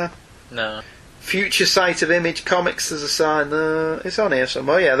notice that? No. Future site of Image Comics, there's a sign. It's on here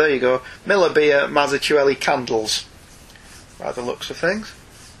somewhere. Yeah, there you go. Miller beer, Mazzucchelli candles. By the looks of things.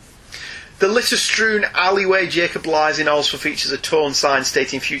 The litter-strewn alleyway Jacob lies in also features a torn sign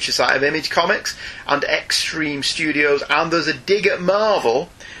stating future site of Image Comics and Extreme Studios, and there's a dig at Marvel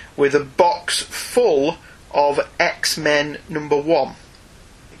with a box full of X-Men number 1. There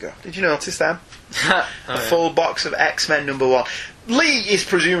you go. Did you notice that? A full box of X-Men number 1. Lee is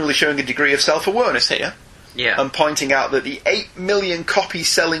presumably showing a degree of self-awareness here. Yeah. And pointing out that the 8 million copy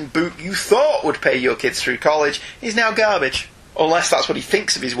selling book you thought would pay your kids through college is now garbage. Unless that's what he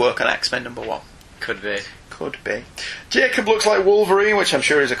thinks of his work on X-Men number 1. Could be. Could be. Jacob looks like Wolverine, which I'm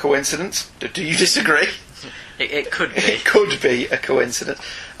sure is a coincidence. Do you disagree? It could be. It could be a coincidence.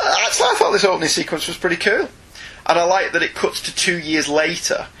 Actually, I thought this opening sequence was pretty cool. And I like that it cuts to 2 years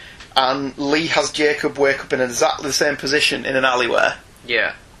later, and Lee has Jacob wake up in exactly the same position in an alleyway.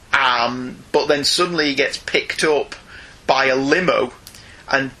 Yeah. But then suddenly he gets picked up by a limo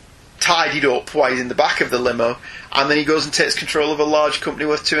and tidied up while he's in the back of the limo, and then he goes and takes control of a large company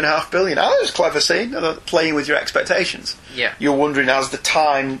worth $2.5 billion. That was a clever scene, playing with your expectations. Yeah. You're wondering, has the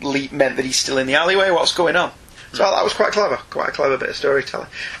time leap meant that he's still in the alleyway? What's going on? So that was quite clever. Quite a clever bit of storytelling.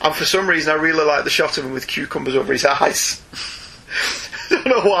 And for some reason, I really like the shot of him with cucumbers over his eyes. I don't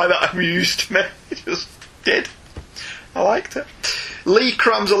know why that amused me. It just did. I liked it. Lee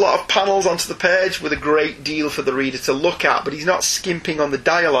crams a lot of panels onto the page with a great deal for the reader to look at, but he's not skimping on the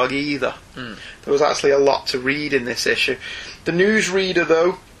dialogue either. There was actually a lot to read in this issue. The newsreader,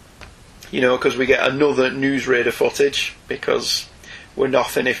 though, because we get another newsreader footage, because we're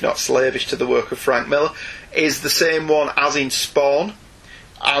nothing if not slavish to the work of Frank Miller, is the same one as in Spawn,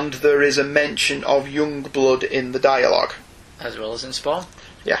 and there is a mention of Youngblood in the dialogue. As well as in Spawn?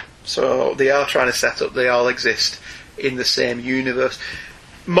 Yeah, so they are trying to set up they all exist in the same universe.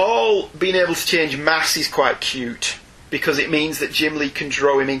 Maul being able to change mass is quite cute, because it means that Jim Lee can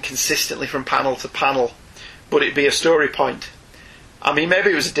draw him inconsistently from panel to panel, but it'd be a story point. I mean, maybe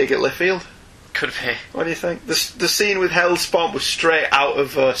it was a dig at Liefeld. Could be. What do you think? The scene with Hellspawn was straight out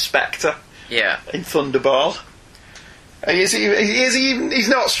of Spectre. Yeah. In Thunderball. And he's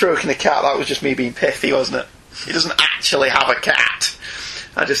not stroking a cat. That was just me being pithy, wasn't it? He doesn't actually have a cat.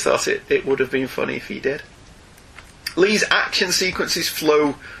 I just thought it would have been funny if he did. Lee's action sequences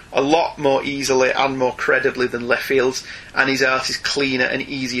flow a lot more easily and more credibly than Lifield's, and his art is cleaner and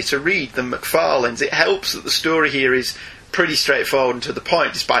easier to read than McFarlane's. It helps that the story here is pretty straightforward and to the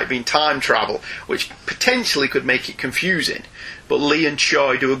point, despite being time travel, which potentially could make it confusing. But Lee and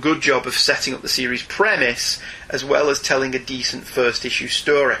Choi do a good job of setting up the series' premise, as well as telling a decent first-issue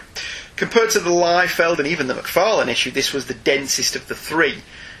story. Compared to the Liefeld and even the McFarlane issue, this was the densest of the three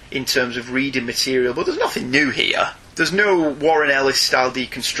in terms of reading material, but there's nothing new here. There's no Warren Ellis-style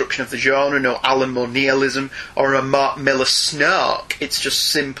deconstruction of the genre, no Alan Moore nihilism, or a Mark Millar snark. It's just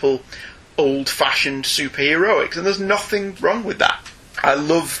simple, old-fashioned superheroics, and there's nothing wrong with that. I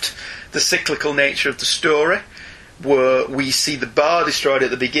loved the cyclical nature of the story, where we see the bar destroyed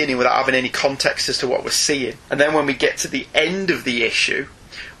at the beginning without having any context as to what we're seeing. And then when we get to the end of the issue,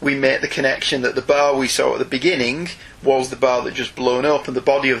 we make the connection that the bar we saw at the beginning was the bar that just blown up, and the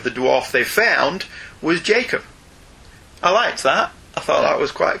body of the dwarf they found was Jacob. I liked that. I thought that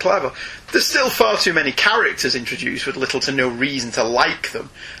was quite clever. There's still far too many characters introduced with little to no reason to like them,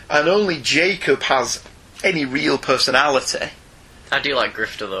 and only Jacob has any real personality. I do like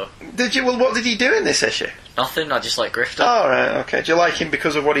Grifter, though. Did you? Well, what did he do in this issue? Nothing, I just like Grifter. Oh, right, okay. Do you like him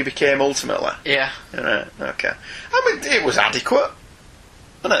because of what he became ultimately? Yeah. Right, okay. I mean, it was adequate,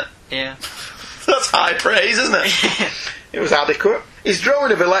 wasn't it? Yeah. That's high praise, isn't it? It was adequate. His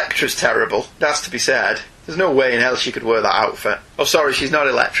drawing of Elektra's terrible, that's to be said. There's no way in hell she could wear that outfit. Oh, sorry, she's not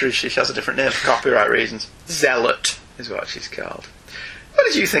Elektra, she has a different name for copyright reasons. Zealot is what she's called. What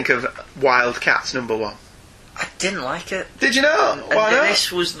did you think of Wildcats #1? I didn't like it. Did you not? Why not?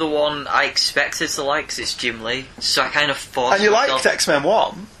 This was the one I expected to like, because it's Jim Lee, so I kind of forced And you myself... liked X-Men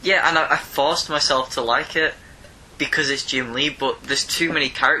 1? Yeah, and I forced myself to like it because it's Jim Lee, but there's too many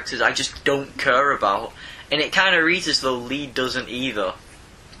characters I just don't care about, and it kind of reads as though Lee doesn't either.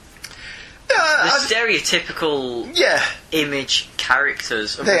 The stereotypical Image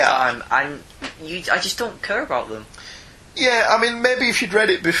characters of the time, and I just don't care about them. Yeah, I mean, maybe if you'd read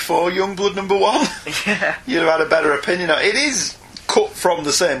it before Youngblood #1, you'd have had a better opinion. It is cut from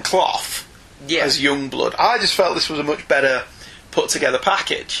the same cloth as Youngblood. I just felt this was a much better put together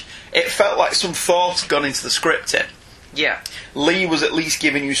package. It felt like some thought had gone into the scripting. Yeah. Lee was at least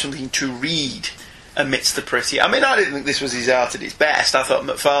giving you something to read amidst the pretty... I mean, I didn't think this was his art at its best. I thought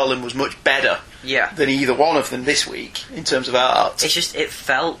McFarlane was much better than either one of them this week in terms of art. It's just, it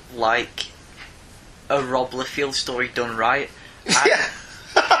felt like a Rob Liefeld story done right. Yeah.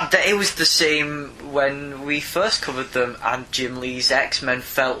 It was the same when we first covered them, and Jim Lee's X-Men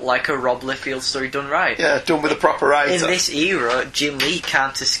felt like a Rob Liefeld story done right. Yeah, done with a proper writer. In this era, Jim Lee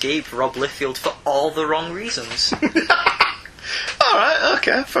can't escape Rob Liefeld for all the wrong reasons. Alright,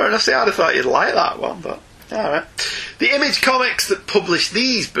 okay, fair enough. See, I'd have thought you'd like that one, but... Alright. The Image Comics that published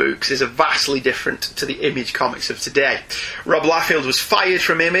these books is vastly different to the Image Comics of today. Rob Liefeld was fired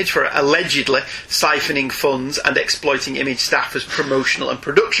from Image for allegedly siphoning funds and exploiting Image staff as promotional and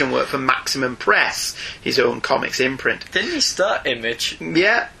production work for Maximum Press, his own comics imprint. Didn't he start Image?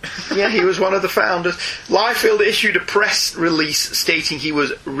 Yeah, he was one of the founders. Liefeld issued a press release stating he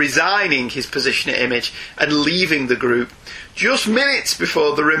was resigning his position at Image and leaving the group, just minutes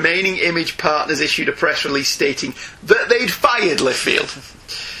before the remaining Image partners issued a press release stating that they'd fired Liefeld.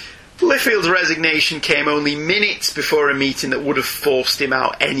 Liefeld's resignation came only minutes before a meeting that would have forced him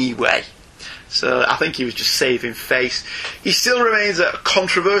out anyway. So I think he was just saving face. He still remains a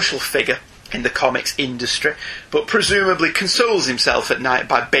controversial figure in the comics industry, but presumably consoles himself at night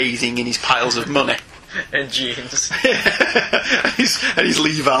by bathing in his piles of money. And jeans. and his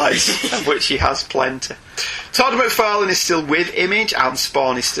Levi's, of which he has plenty. Todd McFarlane is still with Image, and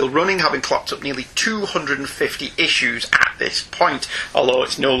Spawn is still running, having clocked up nearly 250 issues at this point, although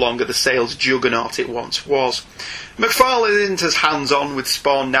it's no longer the sales juggernaut it once was. McFarlane isn't as hands-on with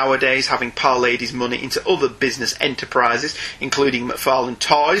Spawn nowadays, having parlayed his money into other business enterprises, including McFarlane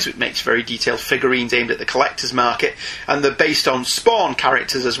Toys, which makes very detailed figurines aimed at the collector's market, and they're based on Spawn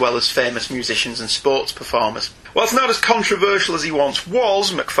characters as well as famous musicians and sports performers. Whilst not as controversial as he once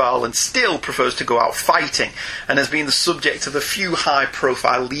was, McFarlane still prefers to go out fighting, and has been the subject of a few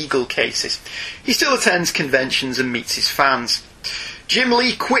high-profile legal cases. He still attends conventions and meets his fans. Jim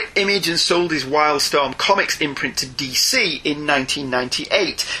Lee quit Image and sold his Wildstorm Comics imprint to DC in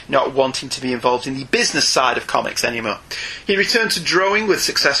 1998, not wanting to be involved in the business side of comics anymore. He returned to drawing with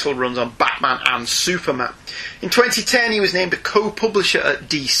successful runs on Batman and Superman. In 2010 he was named a co-publisher at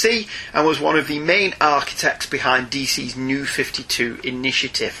DC and was one of the main architects behind DC's New 52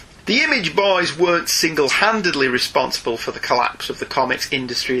 initiative. The The Image boys weren't single-handedly responsible for the collapse of the comics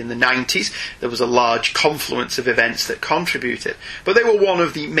industry in the 90s. There was a large confluence of events that contributed. But they were one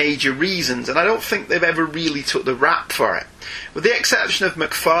of the major reasons, and I don't think they've ever really took the rap for it. With the exception of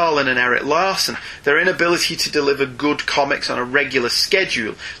McFarlane and Eric Larson, their inability to deliver good comics on a regular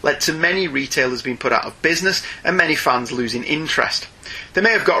schedule led to many retailers being put out of business and many fans losing interest. They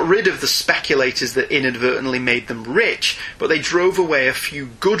may have got rid of the speculators that inadvertently made them rich, but they drove away a few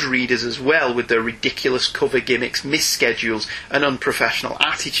good readers as well with their ridiculous cover gimmicks, misschedules and unprofessional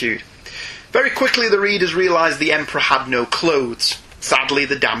attitude. Very quickly the readers realised the Emperor had no clothes. Sadly,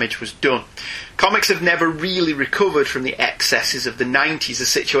 the damage was done. Comics have never really recovered from the excesses of the 90s, a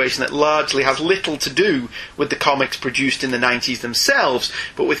situation that largely has little to do with the comics produced in the 90s themselves,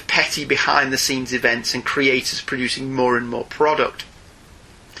 but with petty behind-the-scenes events and creators producing more and more product.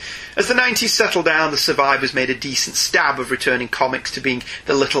 As the 90s settled down, the survivors made a decent stab of returning comics to being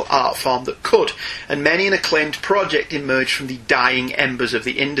the little art form that could, and many an acclaimed project emerged from the dying embers of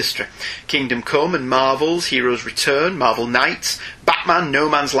the industry. Kingdom Come and Marvel's Heroes Return, Marvel Knights, Batman, No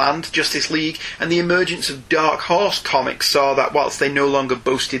Man's Land, Justice League, and the emergence of Dark Horse comics saw that whilst they no longer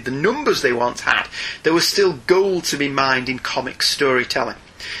boasted the numbers they once had, there was still gold to be mined in comic storytelling.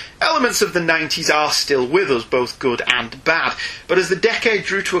 Elements of the 90s are still with us, both good and bad, but as the decade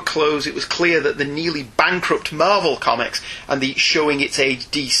drew to a close it was clear that the nearly bankrupt Marvel Comics and the showing its age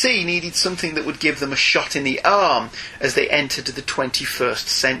DC needed something that would give them a shot in the arm as they entered the 21st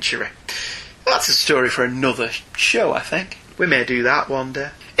century. That's a story for another show, I think. We may do that one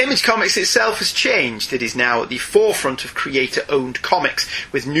day. Image Comics itself has changed. It is now at the forefront of creator-owned comics,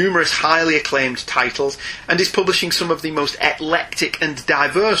 with numerous highly acclaimed titles, and is publishing some of the most eclectic and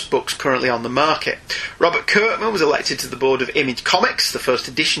diverse books currently on the market. Robert Kirkman was elected to the board of Image Comics, the first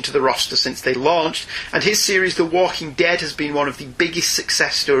addition to the roster since they launched, and his series The Walking Dead has been one of the biggest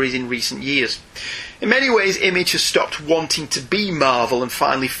success stories in recent years. In many ways, Image has stopped wanting to be Marvel and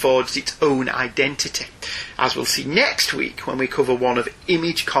finally forged its own identity, as we'll see next week when we cover one of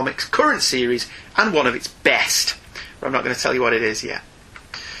Image Comics' current series and one of its best. But I'm not going to tell you what it is yet.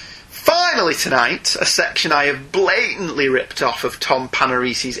 Finally tonight, a section I have blatantly ripped off of Tom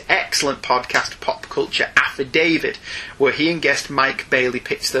Panarisi's excellent podcast Pop Culture Affidavit, where he and guest Mike Bailey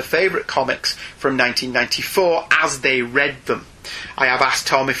pitched their favourite comics from 1994 as they read them. I have asked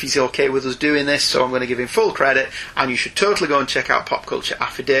Tom if he's okay with us doing this, so I'm going to give him full credit, and you should totally go and check out Pop Culture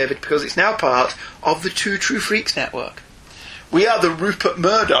Affidavit because it's now part of the Two True Freaks network. We are the Rupert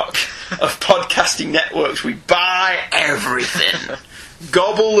Murdoch of podcasting networks. We buy everything,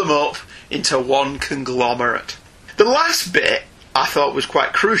 gobble them up into one conglomerate. The last bit I thought was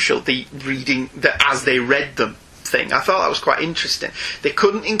quite crucial, the reading that as they read them thing. I thought that was quite interesting. They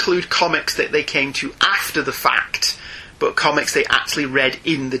couldn't include comics that they came to after the fact, but comics they actually read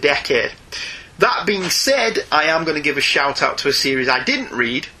in the decade. That being said, I am going to give a shout out to a series I didn't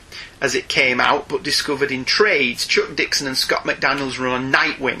read as it came out, but discovered in trades. Chuck Dixon and Scott McDaniel's run on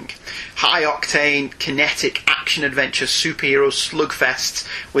Nightwing. High-octane, kinetic, action-adventure, superhero slugfests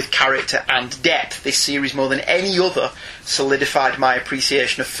with character and depth. This series, more than any other, solidified my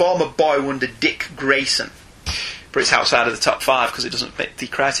appreciation of former boy wonder Dick Grayson. But it's outside of the top 5 because it doesn't fit the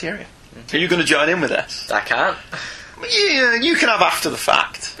criteria. Are you going to join in with this? I can't. Yeah, you can have after the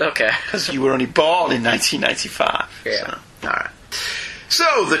fact. Okay. Because you were only born in 1995. Yeah. So, alright.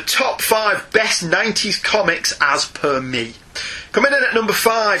 So, the top 5 best 90s comics as per me. Coming in at number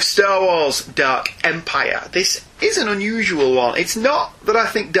 5, Star Wars Dark Empire. This is an unusual one. It's not that I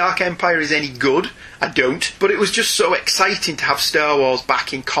think Dark Empire is any good. I don't. But it was just so exciting to have Star Wars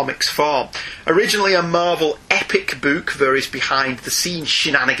back in comics form. Originally a Marvel epic book, various behind-the-scenes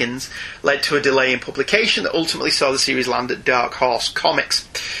shenanigans led to a delay in publication that ultimately saw the series land at Dark Horse Comics.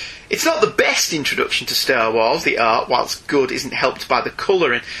 It's not the best introduction to Star Wars. The art, whilst good, isn't helped by the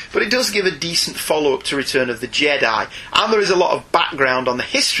colouring, but it does give a decent follow-up to Return of the Jedi, and there is a lot of background on the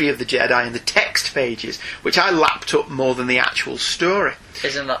history of the Jedi in the text pages, which I lapped up more than the actual story.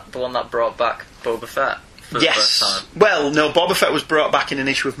 Isn't that the one that brought back Boba Fett for the first time? Well, no, Boba Fett was brought back in an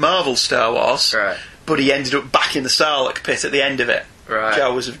issue of Marvel Star Wars, right, but he ended up back in the Sarlacc pit at the end of it, right.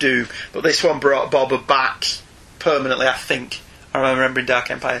 Jawas of Doom, but this one brought Boba back permanently, I think. I remember in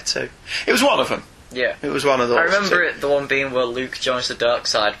Dark Empire 2. It was one of them. Yeah. It was one of those. I remember it, the one being where Luke joins the dark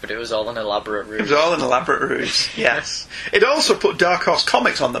side, but it was all an elaborate ruse. It was all an elaborate ruse, yes. It also put Dark Horse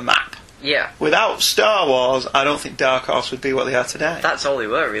Comics on the map. Yeah. Without Star Wars, I don't think Dark Horse would be what they are today. That's all they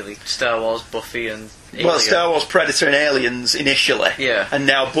were, really. Star Wars, Buffy, and Alien. Well, Star Wars, Predator, and Aliens initially. Yeah. And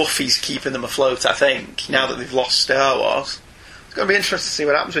now Buffy's keeping them afloat, I think, now that they've lost Star Wars. It's going to be interesting to see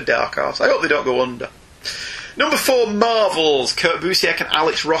what happens with Dark Horse. I hope they don't go under. Number 4, Marvels. Kurt Busiek and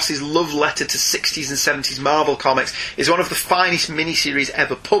Alex Ross's love letter to 60s and 70s Marvel comics is one of the finest miniseries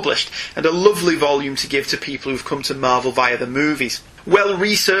ever published, and a lovely volume to give to people who've come to Marvel via the movies. Well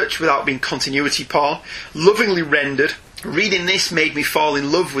researched without being continuity porn, lovingly rendered. Reading this made me fall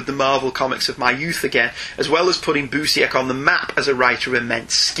in love with the Marvel comics of my youth again, as well as putting Busiek on the map as a writer of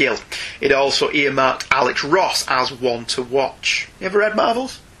immense skill. It also earmarked Alex Ross as one to watch. You ever read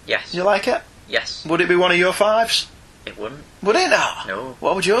Marvels? Yes. Did you like it? Yes. Would it be one of your 5s? It wouldn't. Would it not? No.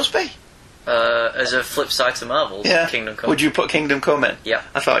 What would yours be? As a flip side to Marvels, Kingdom Come. Would you put Kingdom Come in? Yeah.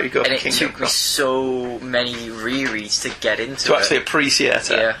 I thought you'd go for Kingdom Come. And it took me so many rereads to get into it. To actually appreciate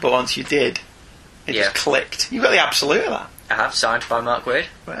it. Yeah. But once you did, it just clicked. You got the absolute of that. I have, signed by Mark Waid.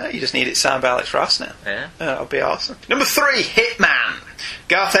 Well, you just need it signed by Alex Ross now. Yeah. That'll be awesome. Number 3, Hitman.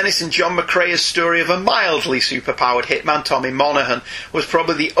 Garth Ennis and John McCrea's story of a mildly superpowered hitman, Tommy Monaghan, was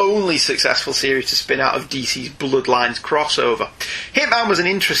probably the only successful series to spin out of DC's Bloodlines crossover. Hitman was an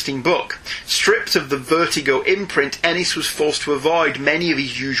interesting book. Stripped of the Vertigo imprint, Ennis was forced to avoid many of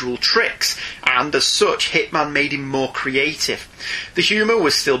his usual tricks, and as such, Hitman made him more creative. The humour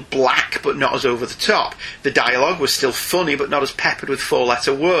was still black, but not as over the top. The dialogue was still funny, but not as peppered with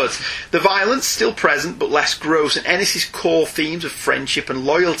 4-letter words. The violence still present, but less gross, and Ennis's core themes of friendship and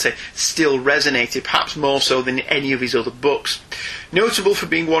loyalty still resonated, perhaps more so than in any of his other books. Notable for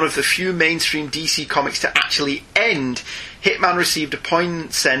being one of the few mainstream DC comics to actually end, Hitman received a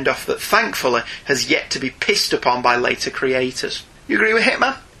poignant send-off that, thankfully, has yet to be pissed upon by later creators. You agree with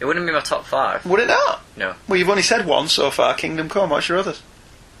Hitman? It wouldn't be my top 5. Would it not? No. Well, you've only said one so far, Kingdom Come. What's your others?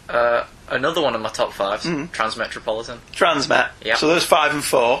 Another one of my top 5s, Transmetropolitan. Transmet. Yeah. So there's 5 and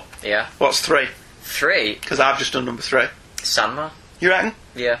 4. Yeah. What's 3? 3? Because I've just done number 3. Sandman. You reckon?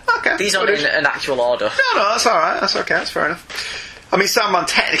 Yeah. Okay. These aren't in an actual order. No, that's alright. That's okay. That's fair enough. I mean, Sandman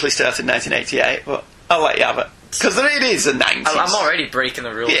technically started in 1988, but I'll let you have it. Because it is the 90s. I'm already breaking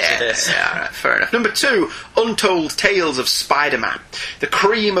the rules of this. Yeah, alright, fair enough. Number 2, Untold Tales of Spider-Man. The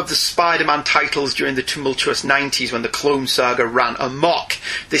cream of the Spider-Man titles during the tumultuous 90s when the Clone Saga ran amok.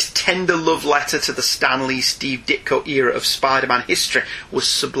 This tender love letter to the Stan Lee, Steve Ditko era of Spider-Man history was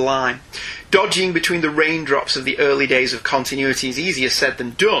sublime. Dodging between the raindrops of the early days of continuity is easier said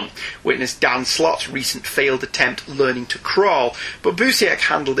than done. Witness Dan Slott's recent failed attempt learning to crawl, but Busiek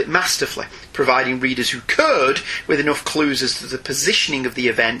handled it masterfully, providing readers who could with enough clues as to the positioning of the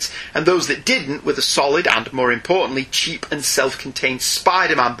events, and those that didn't with a solid and, more importantly, cheap and self-contained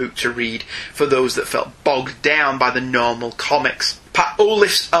Spider-Man book to read for those that felt bogged down by the normal comics. Pat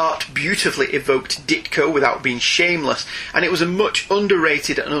Oliph's art beautifully evoked Ditko without being shameless, and it was a much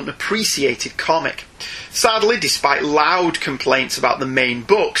underrated and unappreciated comic. Sadly, despite loud complaints about the main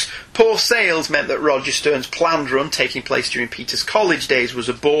books, poor sales meant that Roger Stern's planned run, taking place during Peter's college days, was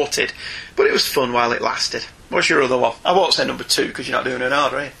aborted, but it was fun while it lasted. What's your other one? I won't say number 2 because you're not doing an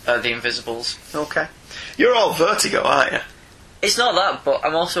order, are you? The Invisibles. Okay. You're all Vertigo, aren't you? It's not that, but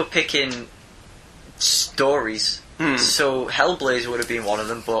I'm also picking stories. So Hellblazer would have been one of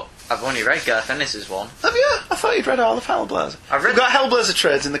them, but I've only read Garth Ennis's one. Have you? I thought you'd read all of Hellblazer. We've got Hellblazer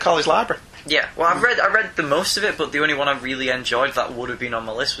trades in the college library. Yeah, well, I read the most of it, but the only one I really enjoyed that would have been on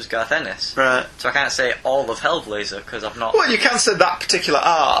my list was Garth Ennis. Right. So I can't say all of Hellblazer, because I've not... Well, you can say that particular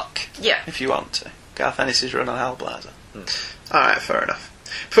arc. Yeah. If you want to. Garth Ennis's run on Hellblazer. Alright, fair enough.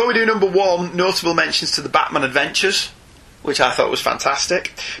 Before we do number 1, notable mentions to the Batman Adventures, which I thought was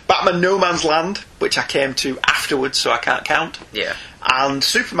fantastic. Batman No Man's Land, which I came to afterwards, so I can't count. Yeah. And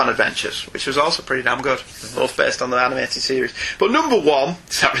Superman Adventures, which was also pretty damn good, both based on the animated series. But number 1,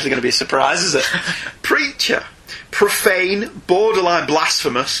 it's not really going to be a surprise, is it? Preacher. Profane, borderline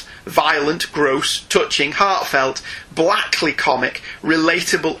blasphemous, violent, gross, touching, heartfelt, blackly comic,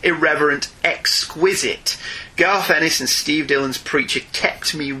 relatable, irreverent, exquisite. Garth Ennis and Steve Dillon's Preacher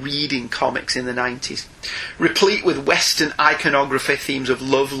kept me reading comics in the 90s. Replete with Western iconography, themes of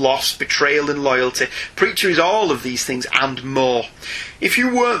love, loss, betrayal and loyalty, Preacher is all of these things and more. If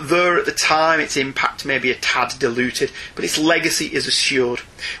you weren't there at the time, its impact may be a tad diluted, but its legacy is assured.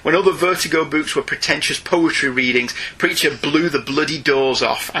 When other Vertigo books were pretentious poetry readings, Preacher blew the bloody doors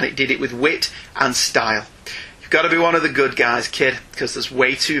off, and it did it with wit and style. You've got to be one of the good guys, kid, because there's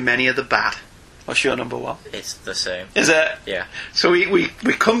way too many of the bad. What's your number 1? It's the same. Is it? Yeah. So we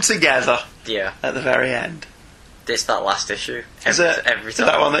come together. Yeah. At the very end. It's that last issue. Every time.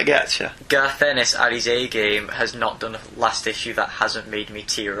 That one that gets you? Garth Ennis at his A-game has not done a last issue that hasn't made me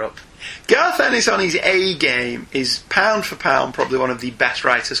tear up. Garth Ennis on his A-game is, pound for pound, probably one of the best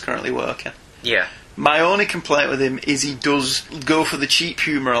writers currently working. Yeah. My only complaint with him is he does go for the cheap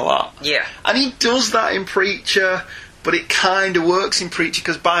humour a lot. Yeah. And he does that in Preacher, but it kind of works in Preacher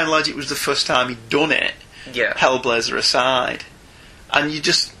because by and large it was the first time he'd done it. Yeah. Hellblazer aside. And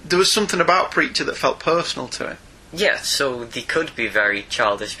there was something about Preacher that felt personal to him. Yeah, so they could be very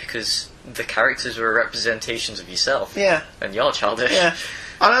childish because the characters were representations of yourself. Yeah. And you're childish. Yeah.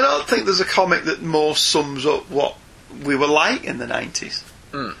 And I don't think there's a comic that more sums up what we were like in the 90s.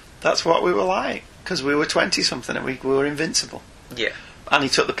 That's what we were like. Because we were 20-something and we were invincible. Yeah. And he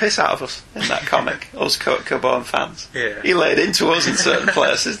took the piss out of us in that comic, us Kurt Cobain fans. Yeah. He laid into us in certain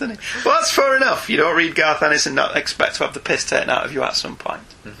places, didn't he? But that's fair enough. You don't read Garth Ennis and not expect to have the piss taken out of you at some point.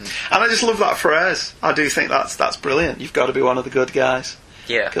 Mm-hmm. And I just love that phrase. I do think that's brilliant. You've got to be one of the good guys.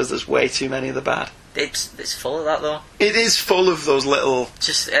 Yeah. Because there's way too many of the bad. It's full of that, though. It is full of those little...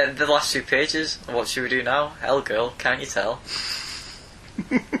 Just the last 2 pages. What should we do now? Hell, girl, can't you tell?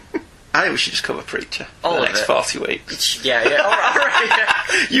 I think we should just cover Preacher all for the of next it. 40 weeks. Yeah, alright,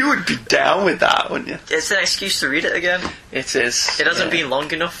 yeah. You would be down with that, wouldn't you? It's an excuse to read it again. It is. It hasn't been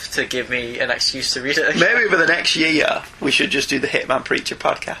long enough to give me an excuse to read it again. Maybe for the next year, we should just do the Hitman Preacher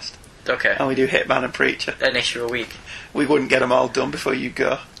podcast. Okay. And we do Hitman and Preacher. An issue a week. We wouldn't get them all done before you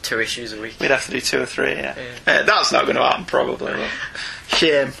go. 2 issues a week. We'd have to do 2 or 3, yeah. That's not going to happen, probably. But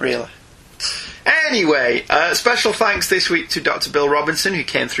shame, really. Anyway, special thanks this week to Dr. Bill Robinson, who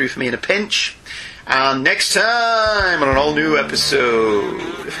came through for me in a pinch. And next time on an all-new episode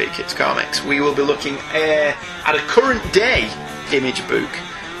of Hey Kids Comics, we will be looking at a current day image book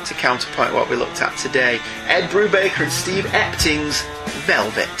to counterpoint what we looked at today. Ed Brubaker and Steve Epting's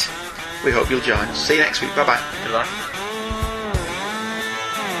Velvet. We hope you'll join us. See you next week. Bye-bye. Goodbye.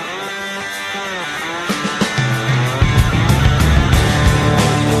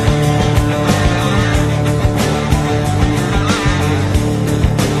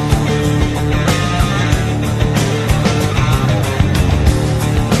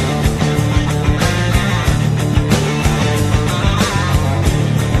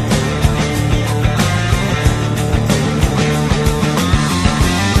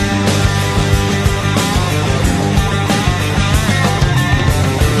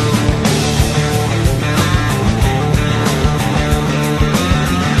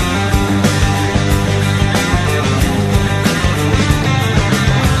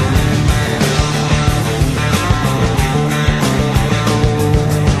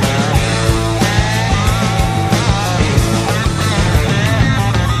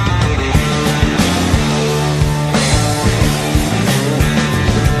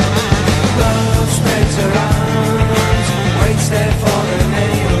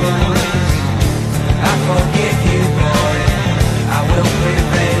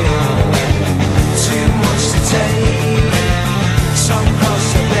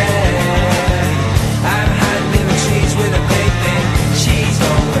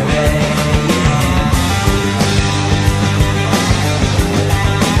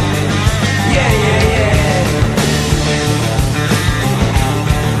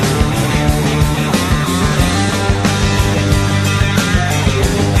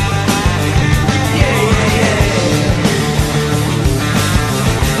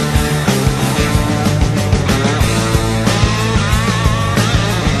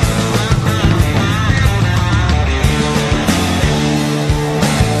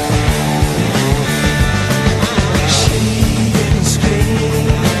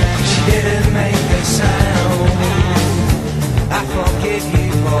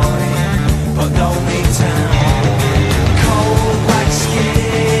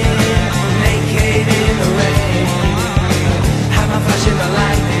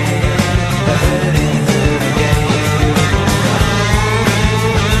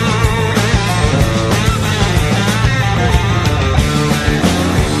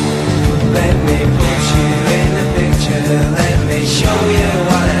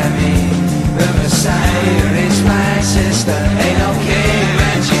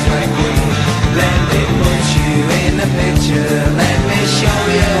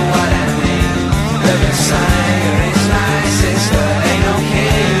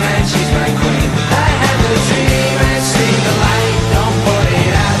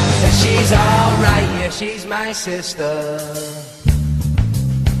 She's my sister.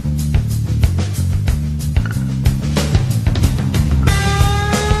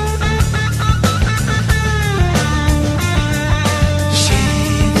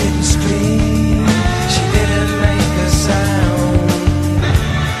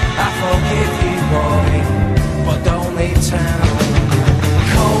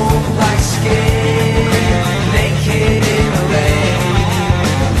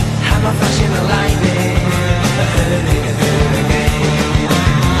 Flashing the lightning, I heard it again.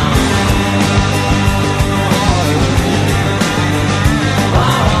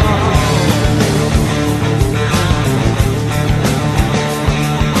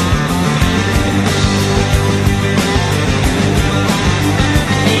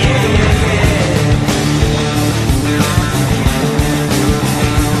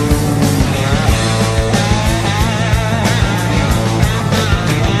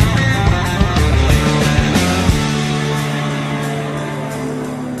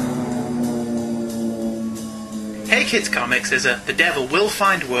 Kids Comics is a The Devil Will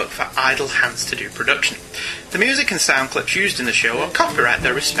Find Work for Idle Hands to Do production. The music and sound clips used in the show are copyright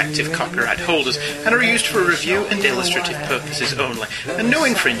their respective copyright holders and are used for review and illustrative purposes only, and no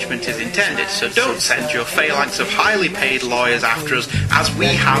infringement is intended, so don't send your phalanx of highly paid lawyers after us, as we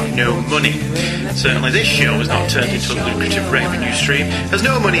have no money. Certainly this show has not turned into a lucrative revenue stream, as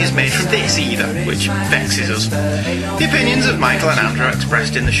no money is made from this either, which vexes us. The opinions of Michael and Andrew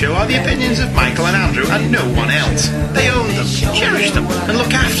expressed in the show are the opinions of Michael and Andrew and no one else. They own them, cherish them, and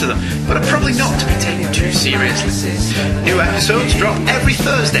look after them, but are probably not to be taken too seriously. New episodes drop every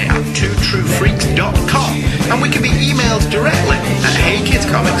Thursday at twotruefreaks.com, and we can be emailed directly at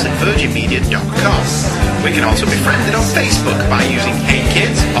heykidscomics@virginmedia.com. We can also be friended on Facebook by using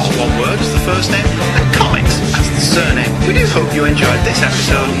HeyKids, all one word, as the first name, and Comics as the surname. We do hope you enjoyed this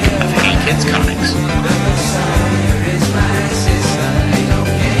episode of Hey Kids Comics.